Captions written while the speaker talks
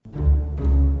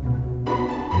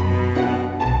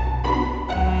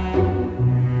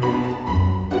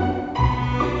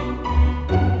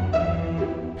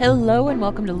Hello and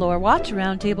welcome to Lore Watch, a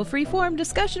roundtable freeform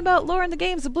discussion about lore in the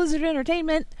games of Blizzard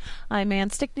Entertainment. I'm Ann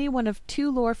Stickney, one of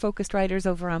two lore-focused writers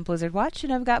over on Blizzard Watch,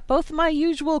 and I've got both my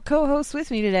usual co-hosts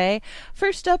with me today.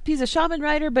 First up, he's a shaman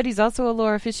writer, but he's also a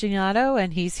lore aficionado,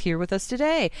 and he's here with us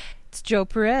today. It's Joe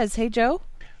Perez. Hey, Joe.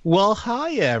 Well,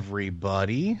 hi,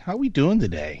 everybody. How we doing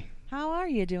today? How are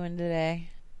you doing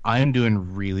today? I am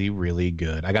doing really, really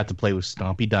good. I got to play with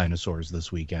Stompy Dinosaurs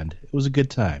this weekend. It was a good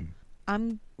time.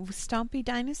 Stompy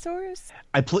Dinosaurs?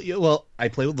 I play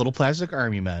with Little Plastic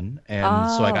Army Men,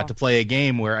 and so I got to play a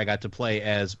game where I got to play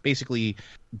as basically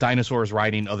dinosaurs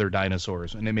riding other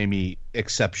dinosaurs, and it made me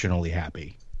exceptionally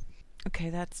happy. Okay,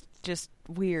 that's just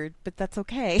weird, but that's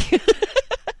okay.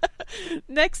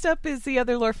 Next up is the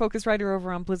other lore-focused writer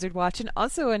over on Blizzard Watch, and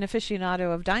also an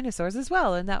aficionado of dinosaurs as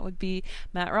well, and that would be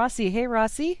Matt Rossi. Hey,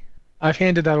 Rossi. I've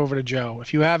handed that over to Joe.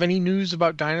 If you have any news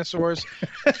about dinosaurs,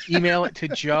 email it to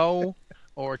Joe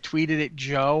or tweet it at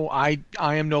Joe. I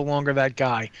am no longer that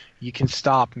guy. You can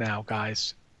stop now,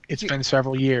 guys. It's been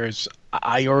several years.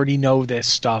 I already know this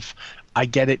stuff. I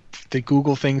get it. The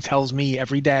Google thing tells me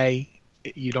every day.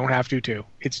 You don't have to, too.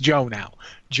 It's Joe now.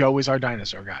 Joe is our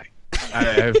dinosaur guy.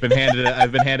 I've been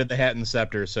handed the hat and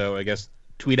scepter, so I guess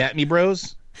tweet at me,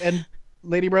 bros and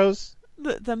lady bros.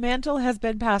 The mantle has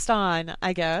been passed on,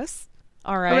 I guess.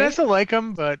 All right. I mean, I still like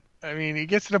him, but I mean, it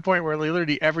gets to the point where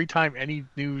literally every time any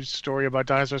news story about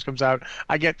dinosaurs comes out,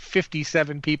 I get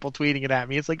 57 people tweeting it at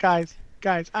me. It's like, guys,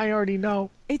 I already know.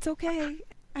 It's okay.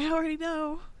 I already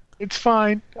know. It's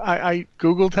fine. I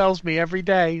Google tells me every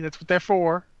day. That's what they're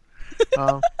for.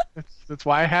 That's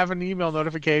why I have an email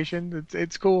notification.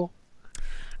 It's cool.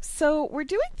 So we're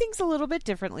doing things a little bit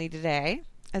differently today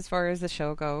as far as the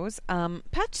show goes.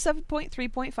 Patch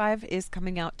 7.3.5 is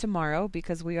coming out tomorrow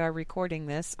because we are recording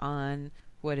this on,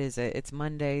 what is it? It's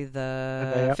Monday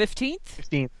the 15th?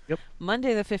 15th, yep.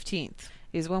 Monday the 15th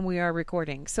is when we are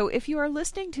recording. So if you are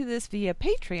listening to this via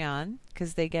Patreon,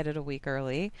 because they get it a week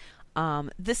early,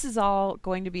 this is all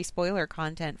going to be spoiler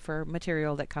content for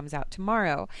material that comes out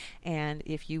tomorrow. And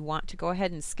if you want to go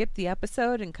ahead and skip the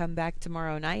episode and come back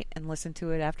tomorrow night and listen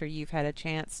to it after you've had a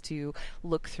chance to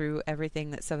look through everything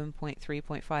that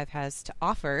 7.3.5 has to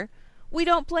offer, we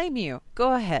don't blame you.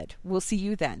 Go ahead. We'll see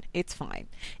you then. It's fine.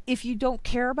 If you don't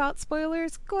care about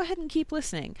spoilers, go ahead and keep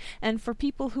listening. And for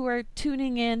people who are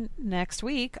tuning in next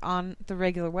week on the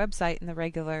regular website and the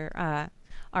regular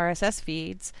RSS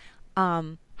feeds,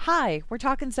 hi, we're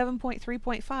talking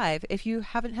 7.3.5. If you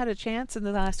haven't had a chance in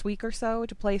the last week or so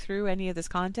to play through any of this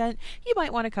content, you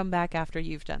might want to come back after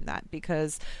you've done that,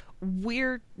 because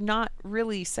we're not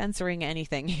really censoring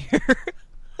anything here.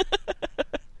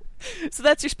 So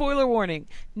that's your spoiler warning.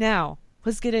 Now,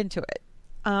 let's get into it.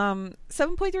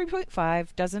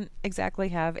 7.3.5 doesn't exactly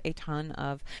have a ton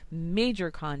of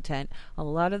major content. A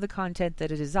lot of the content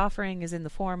that it is offering is in the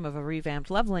form of a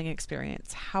revamped leveling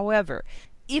experience. However,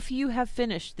 if you have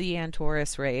finished the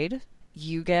Antorus raid,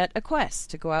 you get a quest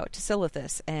to go out to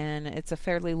Silithus, and it's a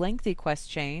fairly lengthy quest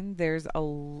chain. There's a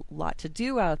lot to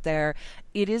do out there.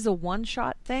 It is a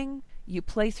one-shot thing. You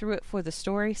play through it for the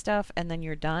story stuff, and then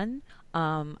you're done.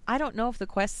 I don't know if the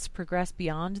quests progress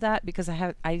beyond that, because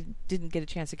I didn't get a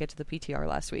chance to get to the PTR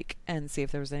last week and see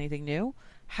if there was anything new.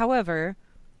 However,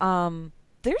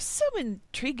 there's some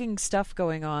intriguing stuff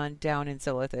going on down in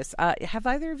Silithus. Have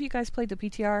either of you guys played the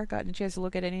PTR? Gotten a chance to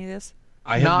look at any of this?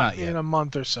 I have not yet. In a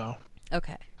month or so.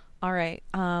 Okay. All right.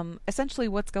 Essentially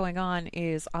what's going on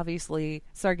is, obviously,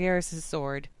 Sargeras'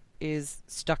 sword is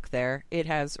stuck there. It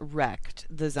has wrecked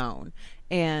the zone.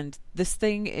 And this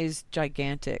thing is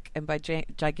gigantic. And by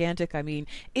gigantic, I mean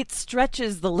it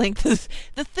stretches the length of...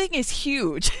 The thing is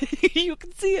huge. You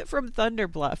can see it from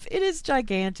Thunderbluff. It is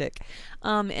gigantic.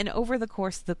 And over the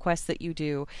course of the quest that you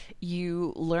do,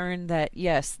 you learn that,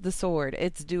 yes, the sword,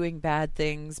 it's doing bad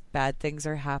things. Bad things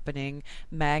are happening.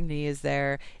 Magni is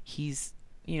there. He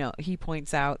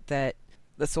points out that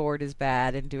the sword is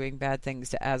bad and doing bad things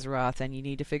to Azeroth, and you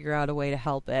need to figure out a way to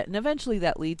help it. And eventually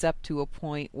that leads up to a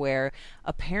point where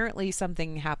apparently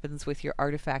something happens with your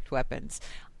artifact weapons.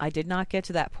 I did not get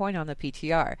to that point on the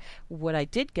PTR. What I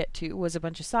did get to was a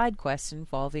bunch of side quests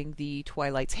involving the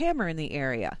Twilight's Hammer in the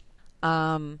area.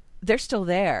 They're still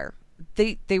there.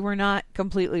 They were not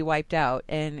completely wiped out,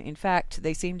 and in fact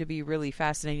they seem to be really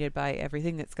fascinated by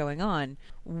everything that's going on.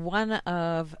 One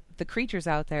of the creatures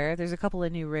out there, there's a couple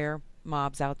of new rare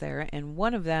mobs out there, and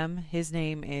one of them, his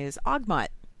name is Ogmot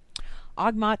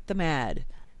the Mad.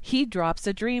 He drops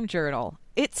a dream journal.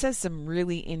 It says some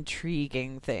really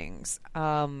intriguing things,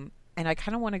 and I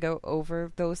kind of want to go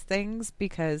over those things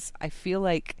because I feel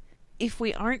like if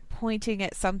we aren't pointing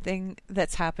at something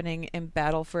that's happening in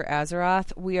Battle for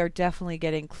Azeroth, we are definitely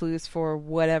getting clues for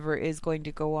whatever is going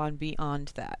to go on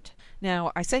beyond that.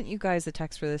 Now, I sent you guys a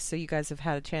text for this, so you guys have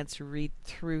had a chance to read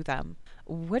through them.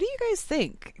 What do you guys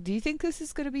think? Do you think this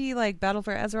is going to be like Battle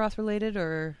for Azeroth related,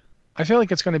 or? I feel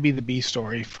like it's going to be the B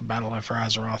story for Battle for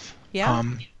Azeroth. Yeah.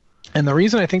 And the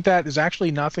reason I think that is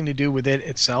actually nothing to do with it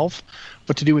itself,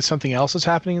 but to do with something else that's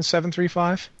happening in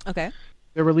 735. Okay.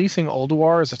 They're releasing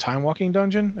Ulduar as a time walking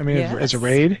dungeon. I mean, as a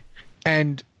raid.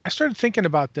 And I started thinking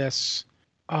about this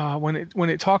when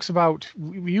it talks about,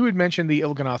 you had mentioned the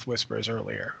Il'gynoth Whispers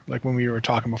earlier, like when we were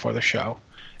talking before the show.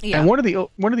 Yeah. And one of the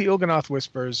Il'gynoth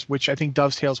Whispers, which I think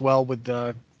dovetails well with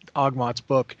the Ogmot's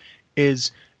book,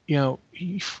 is,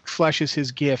 he fleshes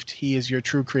his gift. He is your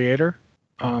true creator,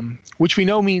 which we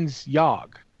know means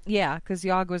Yogg. Yeah, because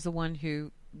Yogg was the one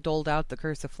who doled out the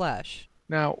curse of flesh.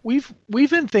 Now we've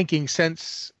been thinking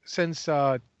since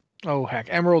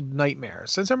Emerald Nightmare.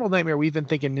 Since Emerald Nightmare, we've been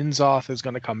thinking Ninzoth is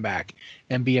going to come back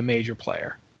and be a major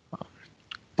player.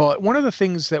 But one of the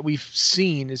things that we've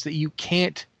seen is that you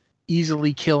can't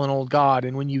easily kill an old god,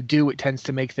 and when you do, it tends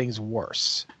to make things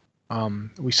worse.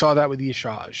 We saw that with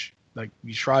Y'Shaaj. Like,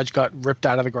 Y'Shaaj got ripped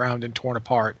out of the ground and torn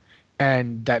apart,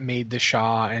 and that made the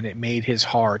Shah, and it made his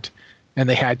heart, and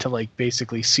they had to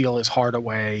basically seal his heart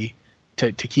away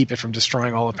to keep it from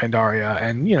destroying all of Pandaria,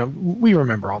 and we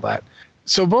remember all that.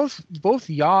 So both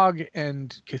Yogg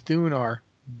and Cthulhu are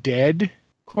dead,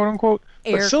 quote unquote.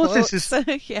 Air but Silithus quotes.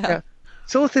 is yeah.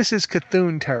 Silithus is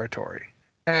Cthulhu territory.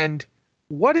 And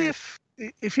what if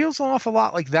it feels an awful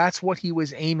lot like that's what he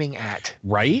was aiming at?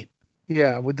 Right?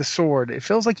 Yeah, with the sword. It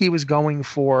feels like he was going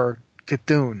for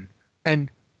Cthulhu.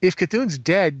 And if Cthulhu's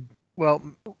dead, well,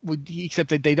 except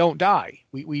that they don't die.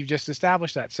 We've just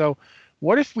established that. So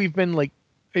what if we've been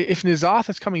if N'Zoth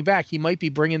is coming back, he might be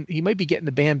getting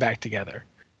the band back together.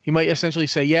 He might essentially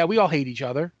say, yeah, we all hate each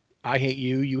other. I hate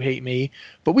you, you hate me,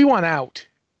 but we want out,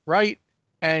 right?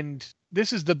 And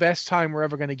this is the best time we're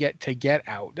ever going to get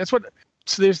out. So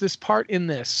there's this part in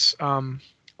this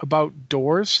about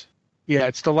doors. Yeah,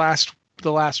 it's the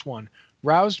last one.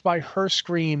 Roused by her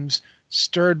screams,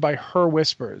 stirred by her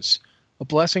whispers, a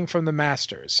blessing from the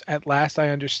masters. At last I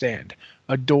understand.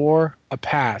 A door, a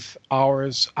path,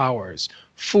 ours.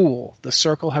 Fool, the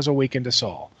circle has awakened us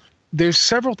all. There's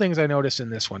several things I noticed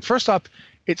in this one. First up,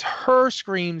 it's her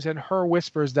screams and her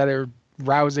whispers that are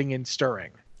rousing and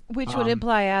stirring. Which would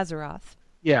imply Azeroth.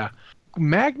 Yeah.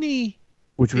 Magni...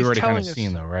 Which we've already kind of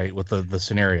seen, though, right? With the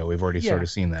scenario, we've already sort of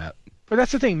seen that. But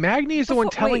that's the thing. Magni is the one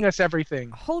telling us everything.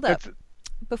 Hold up.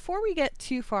 Before we get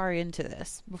too far into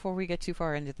this,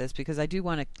 because I do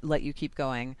want to let you keep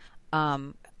going, I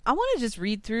want to just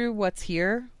read through what's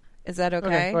here. Is that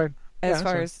okay? Go ahead.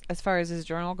 As far as his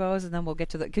journal goes, and then we'll get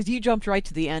to because you jumped right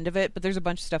to the end of it, but there's a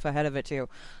bunch of stuff ahead of it too.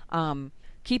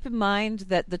 Keep in mind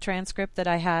that the transcript that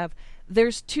I have,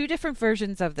 there's two different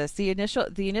versions of this. The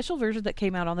initial version that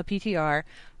came out on the PTR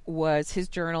was his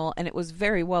journal, and it was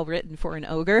very well written for an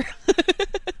ogre.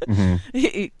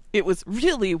 Mm-hmm. It was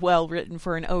really well written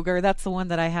for an ogre. That's the one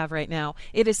that I have right now.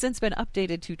 It has since been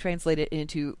updated to translate it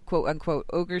into quote unquote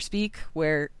ogre speak,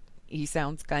 where he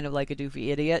sounds kind of like a doofy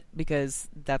idiot, because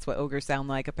that's what ogres sound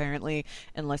like apparently,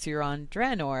 unless you're on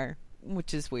Draenor,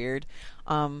 which is weird.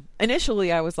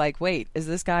 Initially I was like, wait, is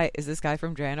this guy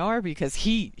from Draenor? Because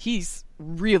he's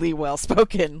really well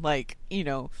spoken, like,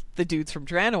 the dudes from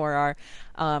Draenor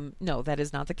are. No, that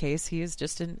is not the case. He is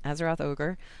just an Azeroth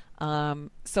ogre.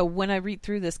 So when I read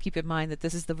through this, keep in mind that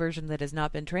this is the version that has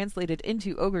not been translated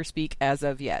into ogre speak as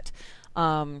of yet.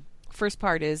 First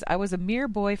part is, I was a mere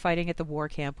boy fighting at the war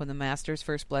camp when the masters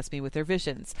first blessed me with their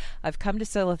visions. I've come to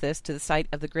Silithus, to the site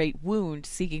of the great wound,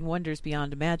 seeking wonders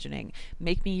beyond imagining.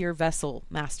 Make me your vessel,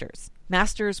 masters.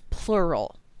 Masters,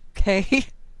 plural. Okay?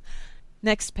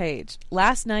 Next page.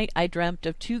 Last night I dreamt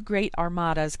of two great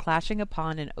armadas clashing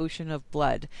upon an ocean of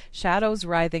blood, shadows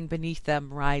writhing beneath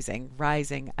them,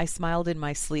 rising. I smiled in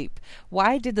my sleep.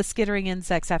 Why did the skittering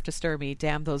insects have to stir me?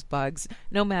 Damn those bugs.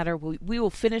 No matter, we will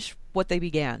finish what they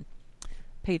began.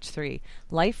 Page 3.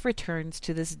 Life returns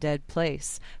to this dead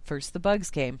place. First the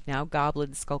bugs came, now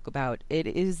goblins skulk about. It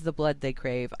is the blood they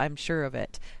crave, I'm sure of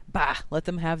it. Bah! Let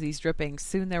them have these drippings.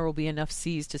 Soon there will be enough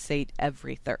seas to sate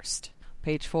every thirst.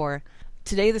 Page 4.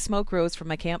 Today the smoke rose from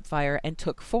my campfire and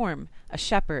took form, a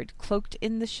shepherd cloaked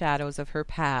in the shadows of her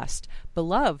past,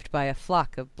 beloved by a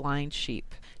flock of blind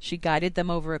sheep. She guided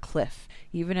them over a cliff.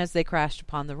 Even as they crashed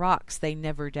upon the rocks, they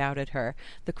never doubted her.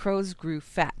 The crows grew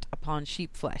fat upon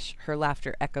sheep flesh. Her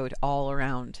laughter echoed all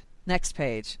around. Next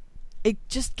page. It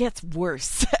just gets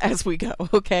worse as we go,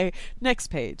 okay? Next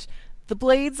page. The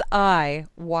blade's eye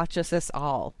watches us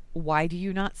all. Why do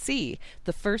you not see?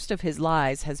 The first of his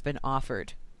lies has been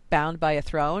offered. Bound by a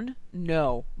throne?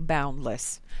 No,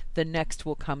 boundless. The next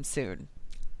will come soon.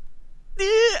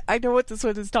 I know what this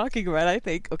one is talking about, I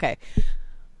think. Okay.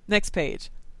 Next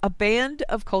page. A band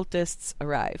of cultists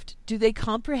arrived. Do they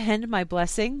comprehend my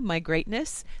blessing, my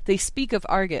greatness? They speak of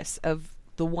Argus, of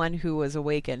the one who was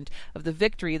awakened, of the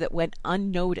victory that went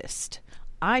unnoticed.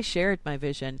 I shared my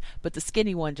vision, but the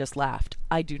skinny one just laughed.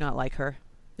 I do not like her.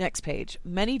 Next page.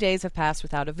 Many days have passed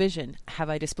without a vision. Have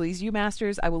I displeased you,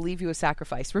 masters? I will leave you a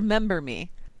sacrifice. Remember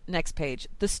me. Next page.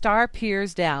 The star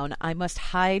peers down. I must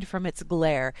hide from its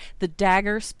glare. The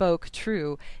dagger spoke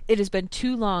true. It has been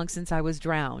too long since I was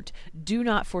drowned. Do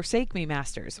not forsake me,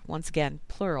 masters. Once again,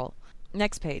 plural.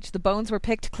 Next page. The bones were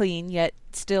picked clean, yet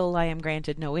still I am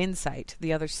granted no insight.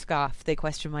 The others scoff. They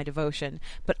question my devotion.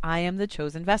 But I am the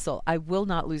chosen vessel. I will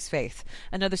not lose faith.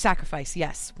 Another sacrifice,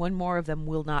 yes. One more of them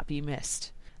will not be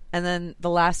missed. And then the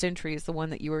last entry is the one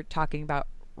that you were talking about,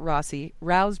 Rossi.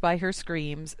 Roused by her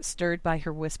screams, stirred by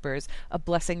her whispers, a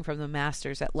blessing from the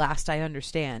masters. At last I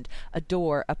understand. A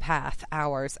door, a path,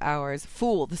 ours.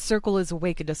 Fool, the circle has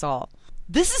awakened us all.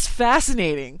 This is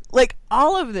fascinating. Like,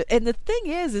 all of it. And the thing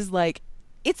is like,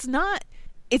 it's not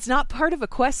part of a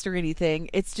quest or anything.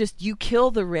 It's just you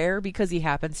kill the rare because he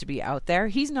happens to be out there.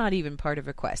 He's not even part of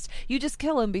a quest. You just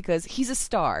kill him because he's a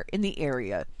star in the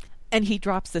area. And he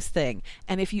drops this thing.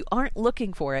 And if you aren't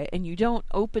looking for it and you don't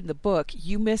open the book,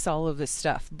 you miss all of this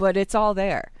stuff. But it's all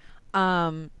there.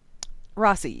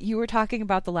 Rossi, you were talking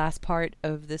about the last part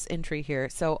of this entry here.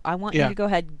 So I want you to go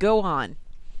ahead. Go on.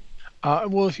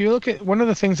 Well, if you look at one of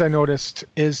the things I noticed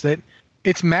is that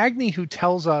it's Magni who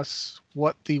tells us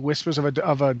what the whispers of a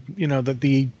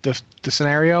the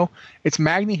scenario. It's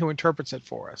Magni who interprets it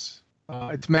for us.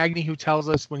 It's Magni who tells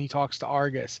us when he talks to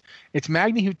Argus. It's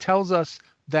Magni who tells us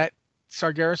that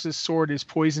Sargeras' sword is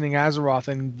poisoning Azeroth,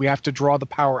 and we have to draw the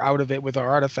power out of it with our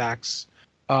artifacts,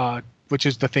 which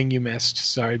is the thing you missed.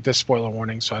 Sorry, this spoiler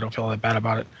warning, so I don't feel that bad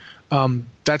about it.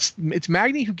 It's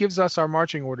Magni who gives us our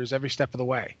marching orders every step of the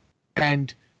way.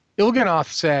 And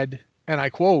Il'gynoth said, and I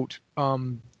quote,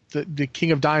 the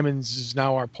King of Diamonds is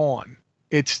now our pawn.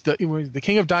 It's the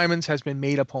King of Diamonds has been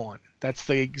made a pawn. That's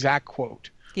the exact quote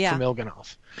from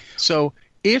Il'gynoth. So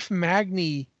if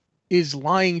Magni is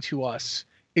lying to us,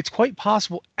 it's quite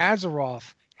possible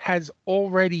Azeroth has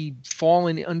already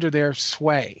fallen under their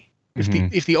sway.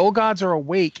 If the old gods are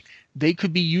awake, they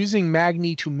could be using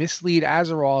Magni to mislead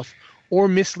Azeroth or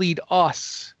mislead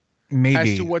us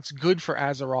as to what's good for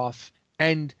Azeroth.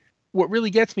 And what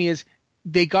really gets me is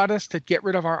they got us to get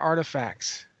rid of our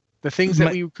artifacts, the things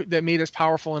that made us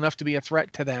powerful enough to be a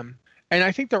threat to them. And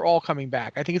I think they're all coming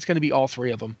back. I think it's going to be all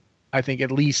three of them. I think at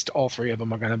least all three of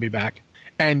them are going to be back.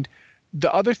 And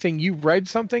the other thing, you read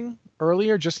something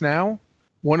earlier just now,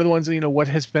 one of the ones, what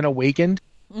has been awakened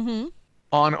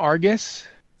on Argus.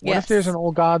 What if there's an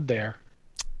old god there?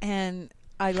 And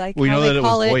I like how they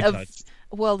call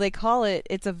it they call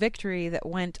it's a victory that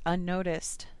went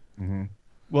unnoticed. Mm-hmm.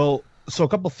 Well, so a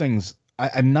couple things.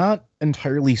 I'm not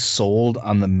entirely sold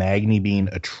on the Magni being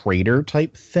a traitor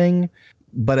type thing,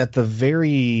 but at the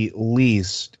very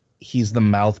least, he's the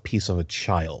mouthpiece of a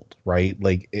child, right?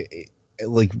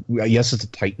 Yes, it's a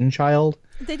Titan child.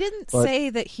 They didn't say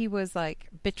that he was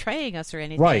betraying us or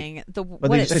anything. Right.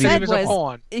 What it said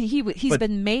was he's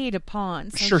been made a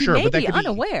pawn. So he may be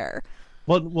unaware.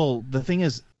 Well, the thing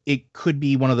is, it could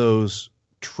be one of those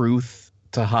truth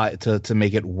to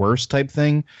make it worse type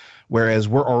thing, whereas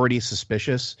we're already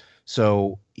suspicious.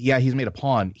 So yeah, he's made a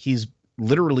pawn. He's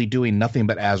literally doing nothing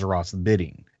but Azeroth's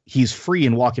bidding. He's free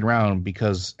and walking around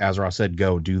because Azeroth said,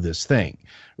 go do this thing,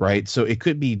 right? So it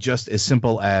could be just as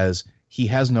simple as he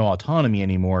has no autonomy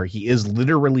anymore. He is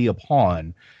literally a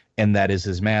pawn, and that is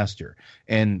his master.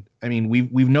 And I mean,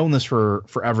 we've known this for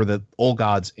forever, that old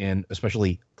gods, and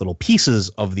especially little pieces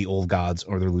of the old gods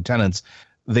or their lieutenants,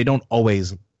 they don't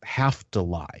always have to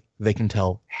lie. They can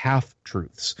tell half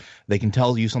truths. They can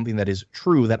tell you something that is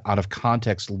true that out of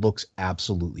context looks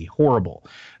absolutely horrible.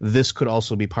 This could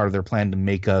also be part of their plan to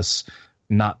make us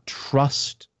not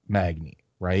trust Magni,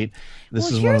 right?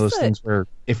 This is one of those things where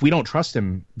if we don't trust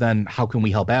him, then how can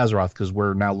we help Azeroth? Because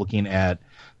we're now looking at,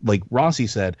 like Rossi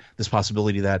said, this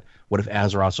possibility that what if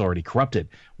Azeroth's already corrupted?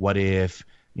 What if,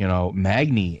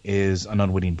 Magni is an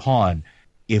unwitting pawn?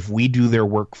 If we do their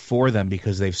work for them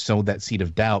because they've sowed that seed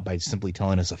of doubt by simply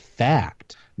telling us a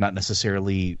fact, not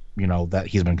necessarily, that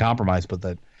he's been compromised, but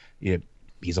that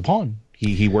he's a pawn.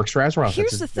 He works for Azeroth.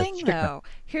 Here's the thing, though.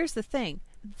 Here's the thing.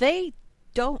 They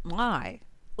don't lie.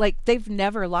 They've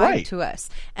never lied to us.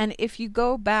 And if you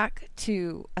go back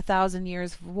to 1,000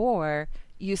 Years of War,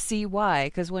 you see why.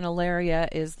 Because when Ilaria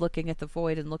is looking at the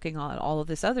void and looking at all of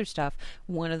this other stuff,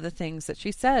 one of the things that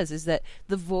she says is that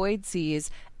the void sees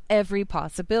every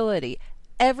possibility,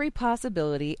 every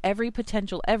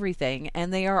potential, everything,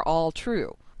 and they are all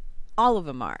true. All of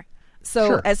them are. So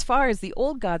Sure. as far as the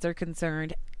old gods are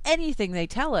concerned, anything they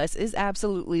tell us is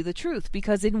absolutely the truth,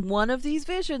 because in one of these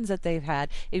visions that they've had,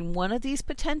 in one of these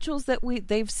potentials that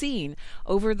they've seen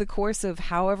over the course of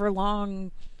however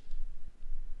long,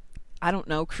 I don't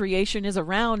know, creation is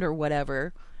around or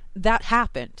whatever, that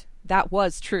happened. That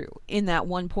was true in that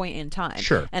one point in time.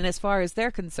 Sure. And as far as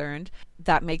they're concerned,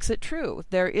 that makes it true.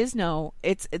 There's no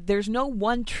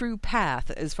one true path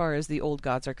as far as the old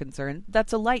gods are concerned.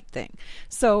 That's a light thing.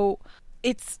 So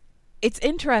it's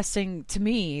interesting to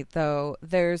me, though.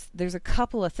 There's a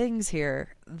couple of things here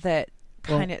that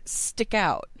kind of stick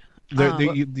out.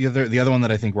 The other one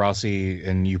that I think Rossi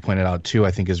and you pointed out too,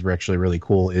 I think is actually really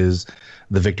cool, is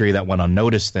the victory that went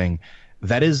unnoticed thing.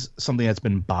 That is something that's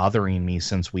been bothering me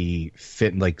since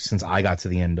since I got to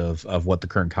the end of what the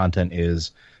current content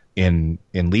is in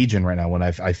Legion right now. When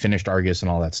I finished Argus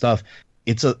and all that stuff,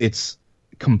 it's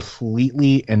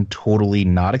completely and totally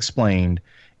not explained.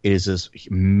 It is this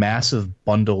massive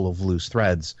bundle of loose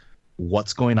threads.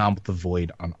 What's going on with the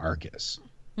void on Argus?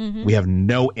 Mm-hmm. We have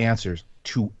no answers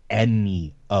to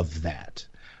any of that.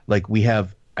 Like, we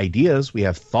have ideas, we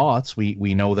have thoughts. We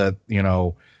know that,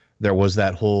 there was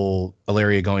that whole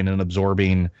Ilaria going and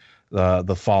absorbing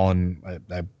the fallen.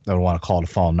 I don't want to call it a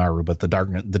fallen Naru, but the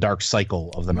dark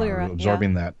cycle of the Naru,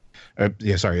 absorbing that.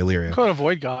 Illyria. Call it a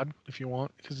void god if you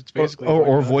want, because it's basically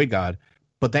or void god.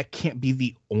 But that can't be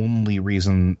the only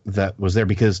reason that was there,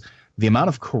 because the amount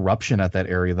of corruption at that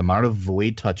area, the amount of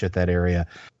void touch at that area,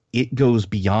 it goes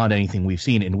beyond anything we've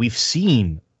seen. And we've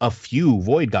seen a few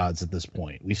void gods at this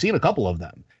point. We've seen a couple of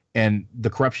them, and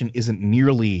the corruption isn't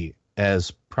nearly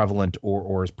as prevalent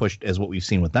or as pushed as what we've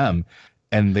seen with them.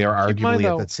 And they are arguably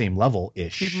at that same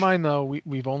level-ish. Keep in mind, though,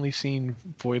 we've only seen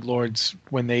Void Lords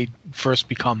when they first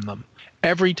become them.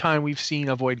 Every time we've seen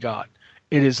a Void God,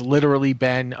 it has literally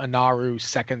been a Naru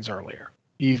seconds earlier.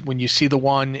 When you see the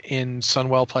one in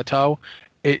Sunwell Plateau,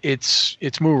 it's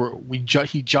Muru.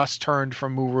 He just turned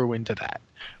from Muru into that.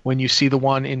 When you see the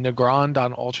one in Nagrand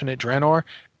on alternate Draenor,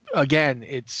 again,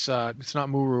 it's not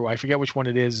Muru. I forget which one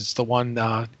it is. It's the one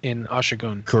in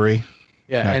Ashagun. Curry.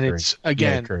 Yeah, not and Curry. It's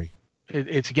again. Yeah, Curry.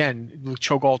 It's again,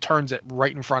 Cho'Gall turns it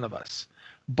right in front of us.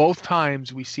 Both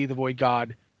times we see the Void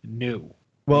God new.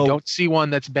 Well, we don't see one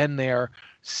that's been there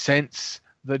since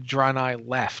the Draenei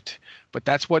left. But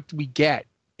that's what we get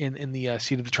in the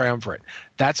Seat of the Triumvirate.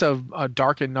 That's a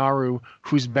Darken Naru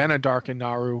who's been a Darken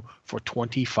Naru for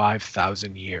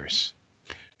 25,000 years.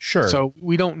 Sure. So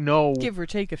we don't know. Give or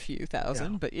take a few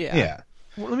thousand, but yeah. Yeah.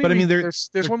 Well, but I mean,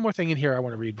 there's one more thing in here I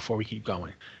want to read before we keep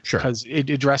going. Sure. Because it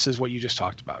addresses what you just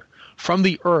talked about. From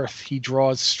the earth, he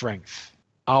draws strength.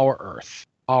 Our earth,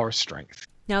 our strength.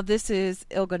 Now this is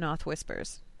Il'gynoth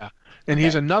Whispers. Yeah. And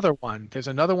here's another one. There's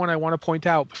another one I want to point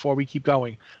out before we keep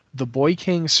going. The Boy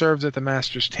King serves at the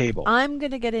master's table. I'm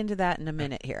going to get into that in a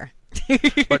minute here.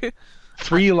 But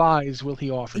 3 lies will he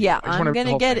offer you. Yeah, I'm going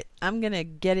to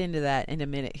get into that in a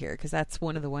minute here, because that's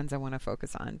one of the ones I want to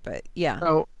focus on. But yeah.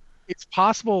 So it's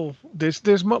possible.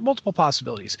 There's multiple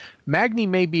possibilities. Magni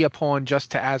may be a pawn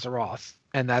just to Azeroth,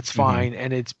 and that's fine.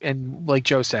 Mm-hmm. And like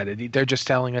Joe said, they're just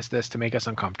telling us this to make us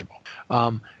uncomfortable.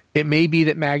 It may be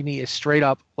that Magni is straight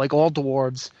up, like all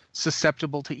dwarves,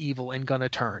 susceptible to evil and gonna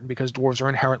turn, because dwarves are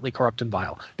inherently corrupt and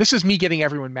vile. This is me getting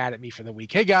everyone mad at me for the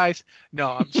week. Hey guys, no,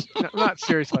 I'm not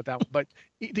serious about that one, but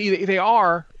they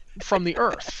are from the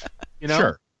earth,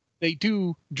 Sure. They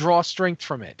do draw strength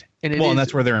from it. And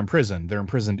that's where they're imprisoned. They're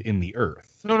imprisoned in the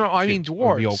earth. No, I mean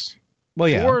dwarves. Well,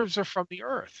 yeah. Dwarves are from the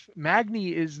earth.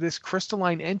 Magni is this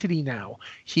crystalline entity now.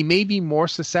 He may be more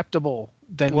susceptible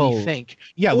than we think.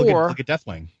 Yeah, look at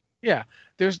Deathwing. Yeah,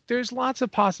 there's lots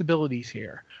of possibilities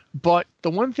here. But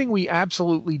the one thing we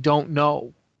absolutely don't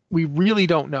know, we really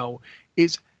don't know,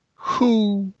 is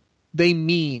who they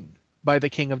mean by the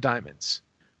King of Diamonds.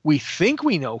 We think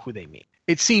we know who they mean.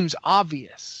 It seems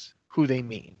obvious who they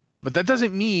mean. But that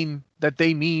doesn't mean that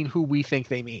they mean who we think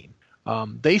they mean.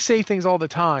 They say things all the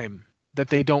time that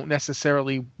they don't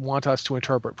necessarily want us to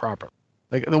interpret properly.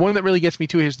 Like, the one that really gets me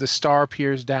too is the star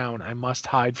peers down. I must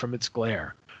hide from its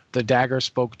glare. The dagger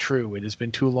spoke true. It has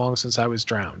been too long since I was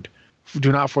drowned.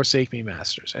 Do not forsake me,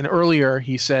 masters. And earlier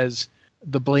he says,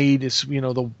 the blade is,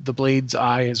 the blade's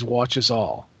eye is watches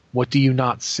all. What do you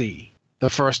not see? The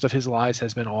first of his lies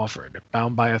has been offered,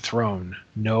 bound by a throne.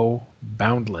 No,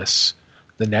 boundless.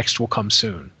 The next will come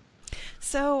soon.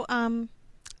 So, I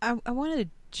want to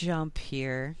jump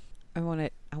here. I want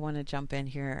I want to jump in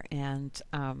here and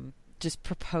just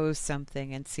propose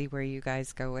something and see where you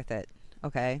guys go with it.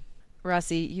 Okay.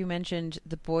 Rossi, you mentioned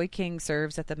the boy king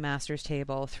serves at the master's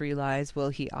table. 3 lies will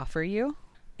he offer you?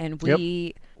 And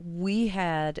we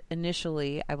had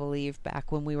initially, I believe,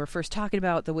 back when we were first talking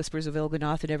about the Whispers of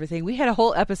Il'gynoth and everything, we had a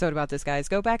whole episode about this, guys.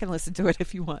 Go back and listen to it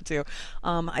if you want to.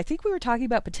 I think we were talking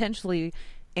about potentially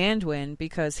Anduin,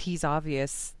 because he's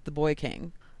obvious the boy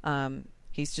king.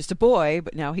 He's just a boy,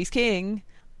 but now he's king.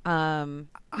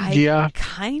 I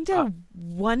kind of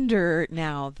wonder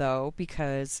now, though,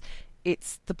 because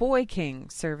it's the boy king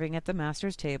serving at the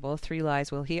master's table. 3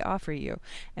 lies will he offer you.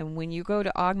 And when you go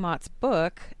to Ogmot's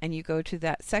book and you go to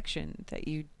that section that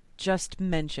you just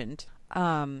mentioned,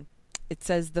 it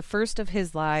says the first of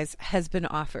his lies has been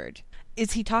offered.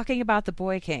 Is he talking about the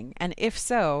boy king? And if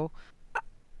so,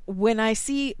 when I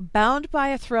see bound by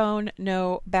a throne,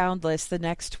 no, boundless, the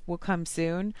next will come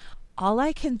soon, all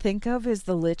I can think of is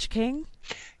the Lich King.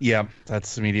 Yeah,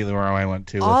 that's immediately where I went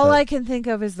to. All I can think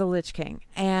of is the Lich King,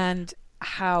 and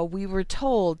how we were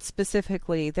told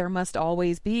specifically there must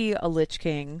always be a Lich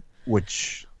King.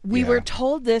 Which we were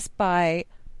told this by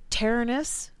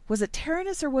Tyrannus. Was it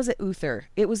Tyrannus or was it Uther?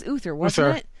 It was Uther,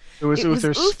 wasn't it? It was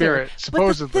Uther's spirit,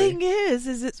 supposedly. But the thing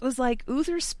is it was like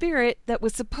Uther's spirit that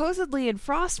was supposedly in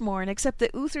Frostmourne, except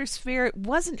that Uther's spirit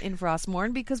wasn't in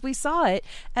Frostmourne because we saw it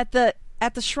at the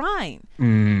shrine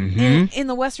in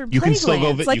the Western Plaguelands.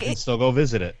 You can still go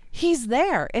visit it. He's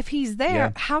there. If he's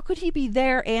there, how could he be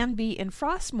there and be in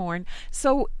Frostmourne?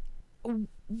 So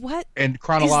what? And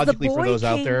chronologically, for those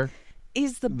out there,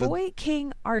 is the boy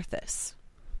king Arthas?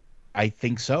 I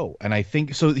think so. And I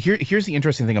think so. Here's the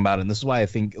interesting thing about it. And this is why I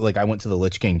think, like, I went to the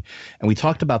Lich King, and we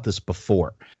talked about this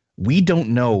before. We don't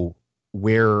know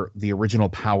where the original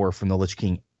power from the Lich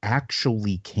King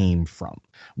actually came from.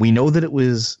 We know that it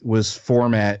was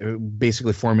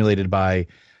basically formulated by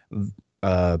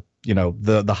the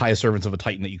highest servants of a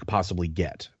Titan that you could possibly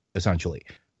get, essentially.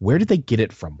 Where did they get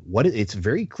it from? It's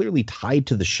very clearly tied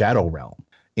to the Shadow Realm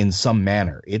in some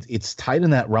manner. It's tied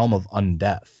in that realm of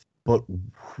undeath. But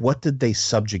what did they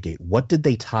subjugate? What did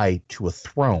they tie to a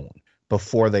throne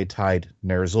before they tied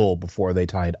Ner'zhul, before they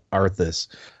tied Arthas,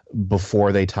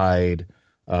 before they tied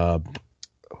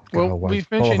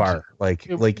we've mentioned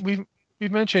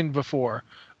we've mentioned before,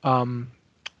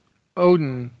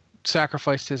 Odin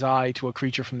sacrificed his eye to a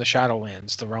creature from the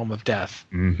Shadowlands, the realm of death,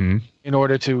 in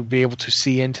order to be able to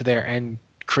see into there and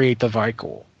create the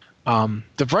Vrykul.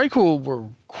 The Vrykul were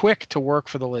quick to work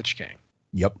for the Lich King.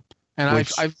 Yep. And I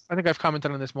think I've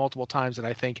commented on this multiple times that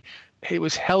I think it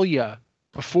was Helya,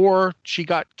 before she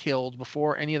got killed,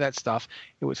 before any of that stuff,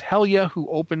 it was Helya who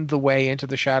opened the way into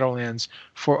the Shadowlands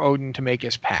for Odin to make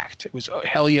his pact. It was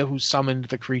Helya who summoned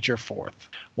the creature forth,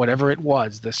 whatever it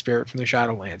was, the spirit from the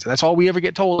Shadowlands. And that's all we ever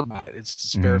get told about it. It's the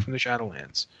spirit from the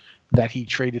Shadowlands, that he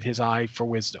traded his eye for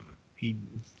wisdom,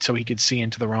 so he could see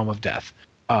into the realm of death.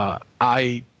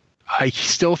 I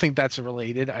still think that's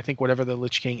related. I think whatever the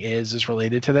Lich King is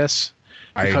related to this.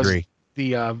 I agree.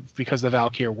 Because the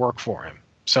Valkyr work for him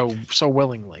so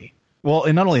willingly. Well,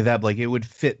 and not only that, like, it would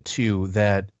fit too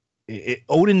that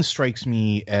Odin strikes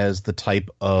me as the type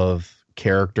of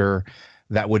character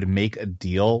that would make a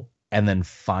deal and then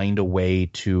find a way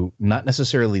to not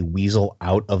necessarily weasel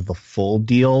out of the full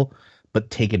deal, but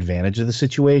take advantage of the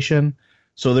situation.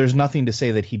 So there's nothing to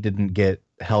say that he didn't get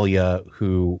Helya,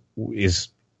 who is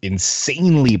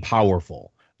insanely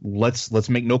powerful. Let's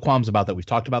make no qualms about that. We've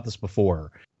talked about this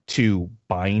before, to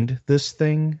bind this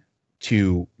thing,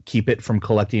 to keep it from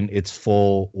collecting its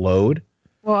full load.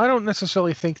 Well, I don't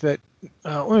necessarily think that.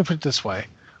 Let me put it this way: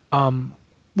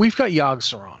 we've got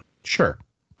Yogg-Saron, sure,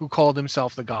 who called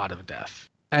himself the God of Death,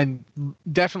 and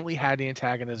definitely had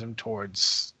antagonism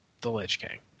towards the Lich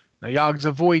King. Now, Yogg's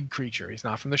a void creature. He's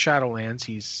not from the Shadowlands.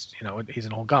 He's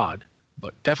an old god,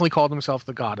 but definitely called himself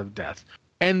the God of Death.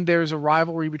 And there's a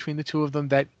rivalry between the two of them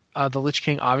that the Lich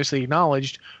King obviously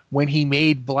acknowledged when he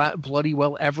made bloody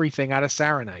well everything out of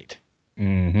Saronite.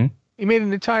 Mm-hmm. He made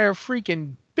an entire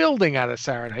freaking building out of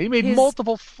Saronite. He made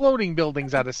multiple floating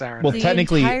buildings out of Saronite. Well,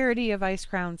 technically, the entirety of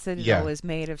Icecrown Citadel is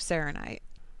made of Saronite.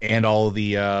 And all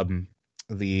the why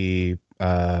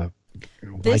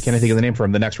can't I think of the name for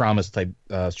them? The Nexramas type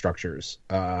structures.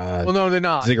 Well, no, they're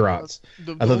not. Ziggurats.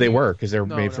 I thought they were, because they're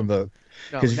made from the.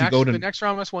 Because if you go to the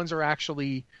Nexramas ones are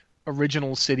actually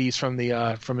original cities from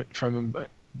the from.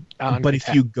 But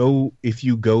if you go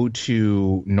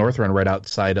to Northrend, right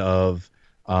outside of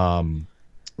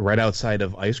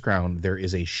Icecrown, there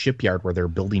is a shipyard where they're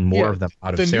building more of them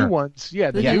out of the Saron. New ones. Yeah,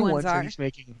 the new ones that he's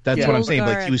making. That's what I'm saying.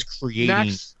 Like, he was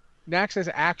creating. Nax is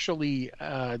actually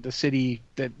the city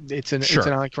that it's an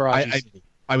iconic city.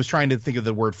 I was trying to think of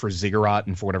the word for ziggurat,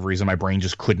 and for whatever reason, my brain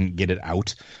just couldn't get it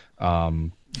out.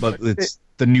 But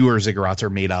the newer ziggurats are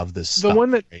made of this The stuff.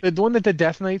 one that right? the one that the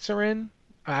Death Knights are in,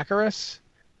 Acaris.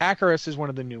 Acaris is one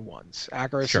of the new ones.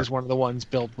 Acaris Sure. is one of the ones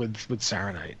built with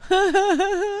Saronite.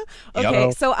 Okay,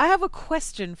 Yep. so I have a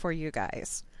question for you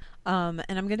guys. And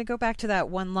I'm going to go back to that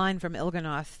one line from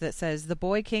Il'gynoth that says, "The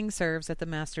boy king serves at the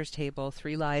master's table.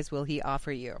 3 lies will he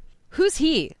offer you." Who's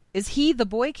he? Is he the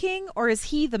boy king or is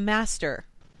he the master?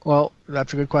 Well,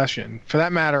 that's a good question. For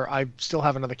that matter, I still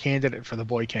have another candidate for the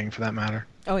Boy King. For that matter.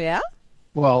 Oh, yeah?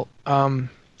 Well, I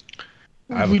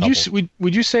have a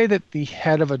would you say that the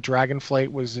head of a dragonflight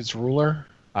was its ruler?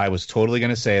 I was totally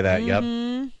going to say that. Yep.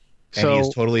 Mhm. And So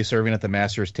he's totally serving at the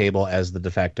master's table as the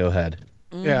de facto head.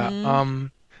 yeah.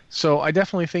 So I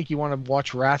definitely think you want to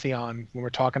watch Rathion when we're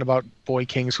talking about boy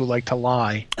kings who like to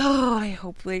lie. Oh, I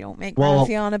hope they don't make Well-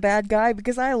 Rathion a bad guy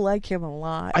because I like him a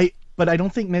lot. But I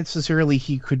don't think necessarily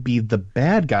he could be the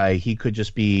bad guy. He could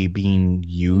just be being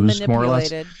used more or less.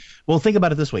 Manipulated. Well, think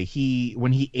about it this way: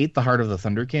 when he ate the heart of the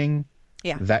Thunder King,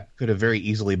 Yeah. that could have very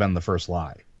easily been the first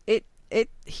lie.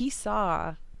 He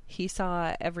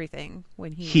saw everything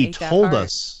when he He ate that told heart.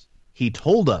 us. He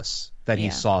told us that he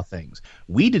Yeah. saw things.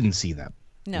 We didn't see them.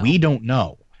 No. We don't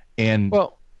know. And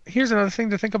Well, here's another thing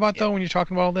to think about though when you're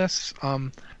talking about all this.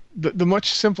 The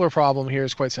much simpler problem here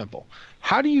is quite simple.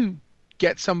 How do you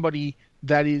get somebody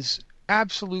that is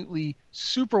absolutely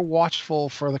super watchful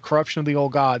for the corruption of the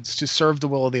old gods to serve the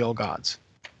will of the old gods?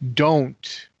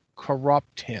 Don't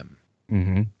corrupt him.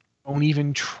 Mhm. Don't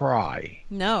even try.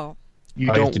 No. You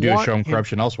all you don't have to do is want show him him-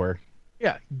 corruption elsewhere.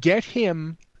 Yeah, get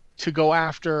him to go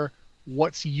after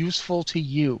what's useful to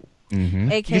you.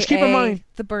 Mhm. AKA Just keep in mind-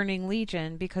 the Burning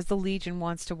Legion, because the Legion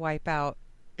wants to wipe out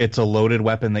It's a loaded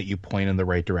weapon that you point in the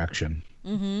right direction.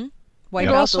 wipe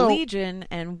Yeah. out Also- the Legion,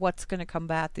 and what's going to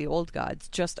combat the old gods?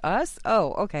 Just us?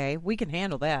 Oh, okay. We can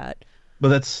handle that. But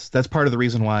that's part of the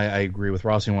reason why I agree with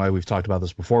Rossi and why we've talked about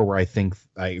this before, where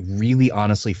I really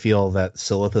honestly feel that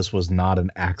Silithus was not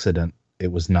an accident.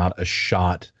 It was not a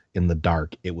shot in the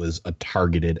dark. It was a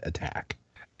targeted attack.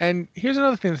 And here's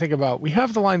another thing to think about. We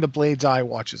have the line, "The blade's eye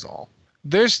watches all."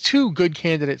 There's 2 good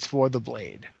candidates for the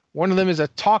blade. One of them is a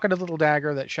talkative little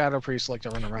dagger that Shadow Priests like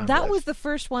to run around That with. was the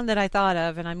first one that I thought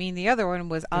of, and I mean, the other one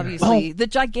was obviously the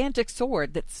gigantic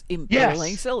sword that's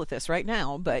impaling Silithus right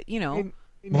now, but, you know.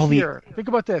 In Well, here, think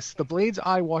about this. The blade's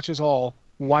eye watches all.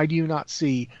 Why do you not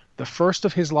see? The first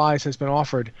of his lies has been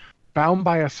offered, bound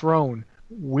by a throne.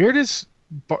 Where does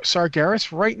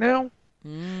Sargeras right now?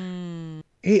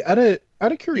 Hey,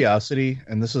 out of curiosity,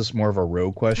 and this is more of a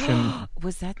rogue question,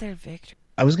 Was that their victory?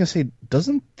 I was gonna say,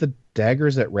 doesn't the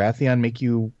daggers at Rathion make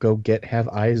you go have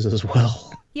eyes as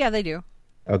well? Yeah, they do.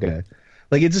 Okay,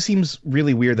 like it just seems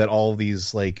really weird that all of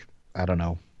these, like, I don't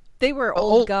know. They were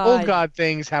old god. Old god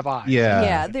things have eyes. Yeah.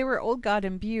 Yeah, they were old god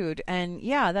imbued, and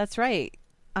yeah, that's right.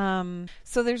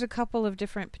 So there's a couple of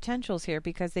different potentials here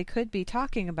because they could be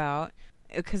talking about,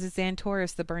 because it's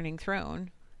Xantorus, the Burning Throne,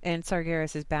 and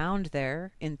Sargeras is bound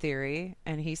there in theory,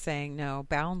 and he's saying no,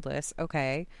 boundless.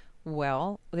 Okay,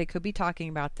 well, they could be talking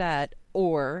about that,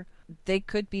 or they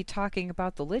could be talking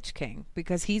about the Lich King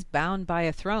because he's bound by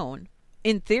a throne.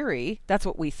 In theory, that's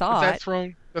what we But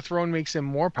thought. the throne makes him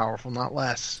more powerful, not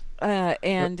less.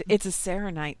 And it's a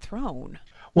Saronite throne.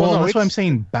 Well, Well, no, that's why I'm it's-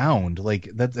 saying bound. Like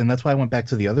that's, and that's why I went back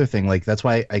to the other thing. Like that's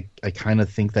why I kind of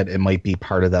think that it might be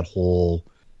part of that whole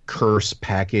curse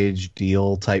package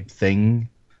deal type thing.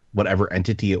 Whatever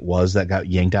entity it was that got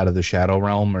yanked out of the Shadow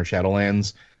Realm or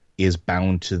Shadowlands is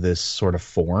bound to this sort of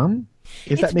form.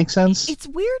 If that makes sense. It's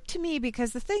weird to me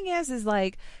because the thing is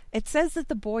like, it says that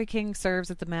the Boy King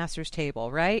serves at the master's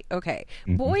table, right? Okay.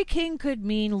 Boy King could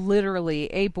mean literally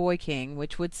a Boy King,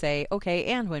 which would say, okay,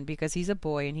 Anduin, because he's a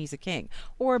boy and he's a king.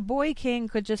 Or Boy King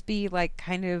could just be like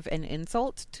kind of an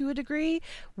insult to a degree,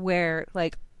 where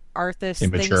like Arthas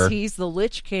Immature. thinks he's the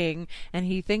Lich King and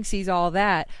he thinks he's all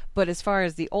that, but as far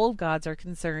as the old gods are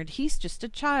concerned, he's just a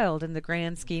child in the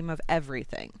grand scheme of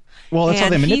everything. Well, that's how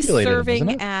they And manipulated him, serving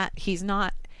isn't it? at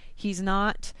he's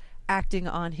not acting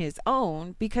on his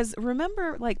own, because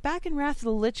remember, like back in Wrath of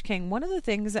the Lich King, one of the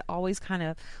things that always kind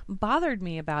of bothered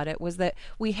me about it was that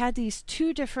we had these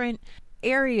 2 different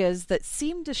areas that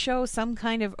seemed to show some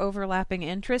kind of overlapping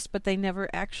interest, but they never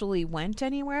actually went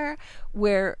anywhere,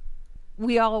 where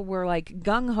we all were like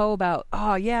gung-ho about,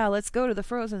 oh yeah, let's go to the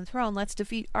Frozen Throne, let's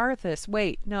defeat Arthas.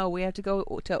 Wait, no, we have to go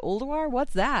to Ulduar?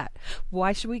 What's that?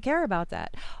 Why should we care about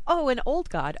that? Oh, an old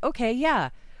god. Okay, yeah.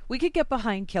 We could get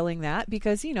behind killing that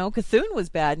because, Cthulhu was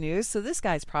bad news, so this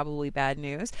guy's probably bad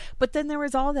news. But then there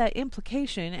was all that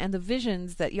implication and the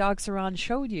visions that Yogg-Saron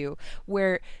showed you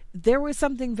where there was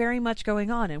something very much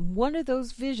going on. And one of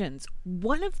those visions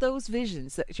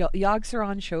that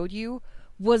Yogg-Saron showed you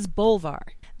was Bolvar,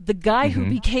 the guy who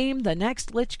became the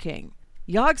next Lich King.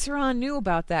 Yogg-Saron knew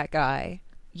about that guy.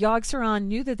 Yogg-Saron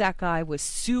knew that guy was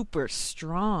super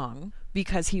strong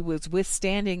because he was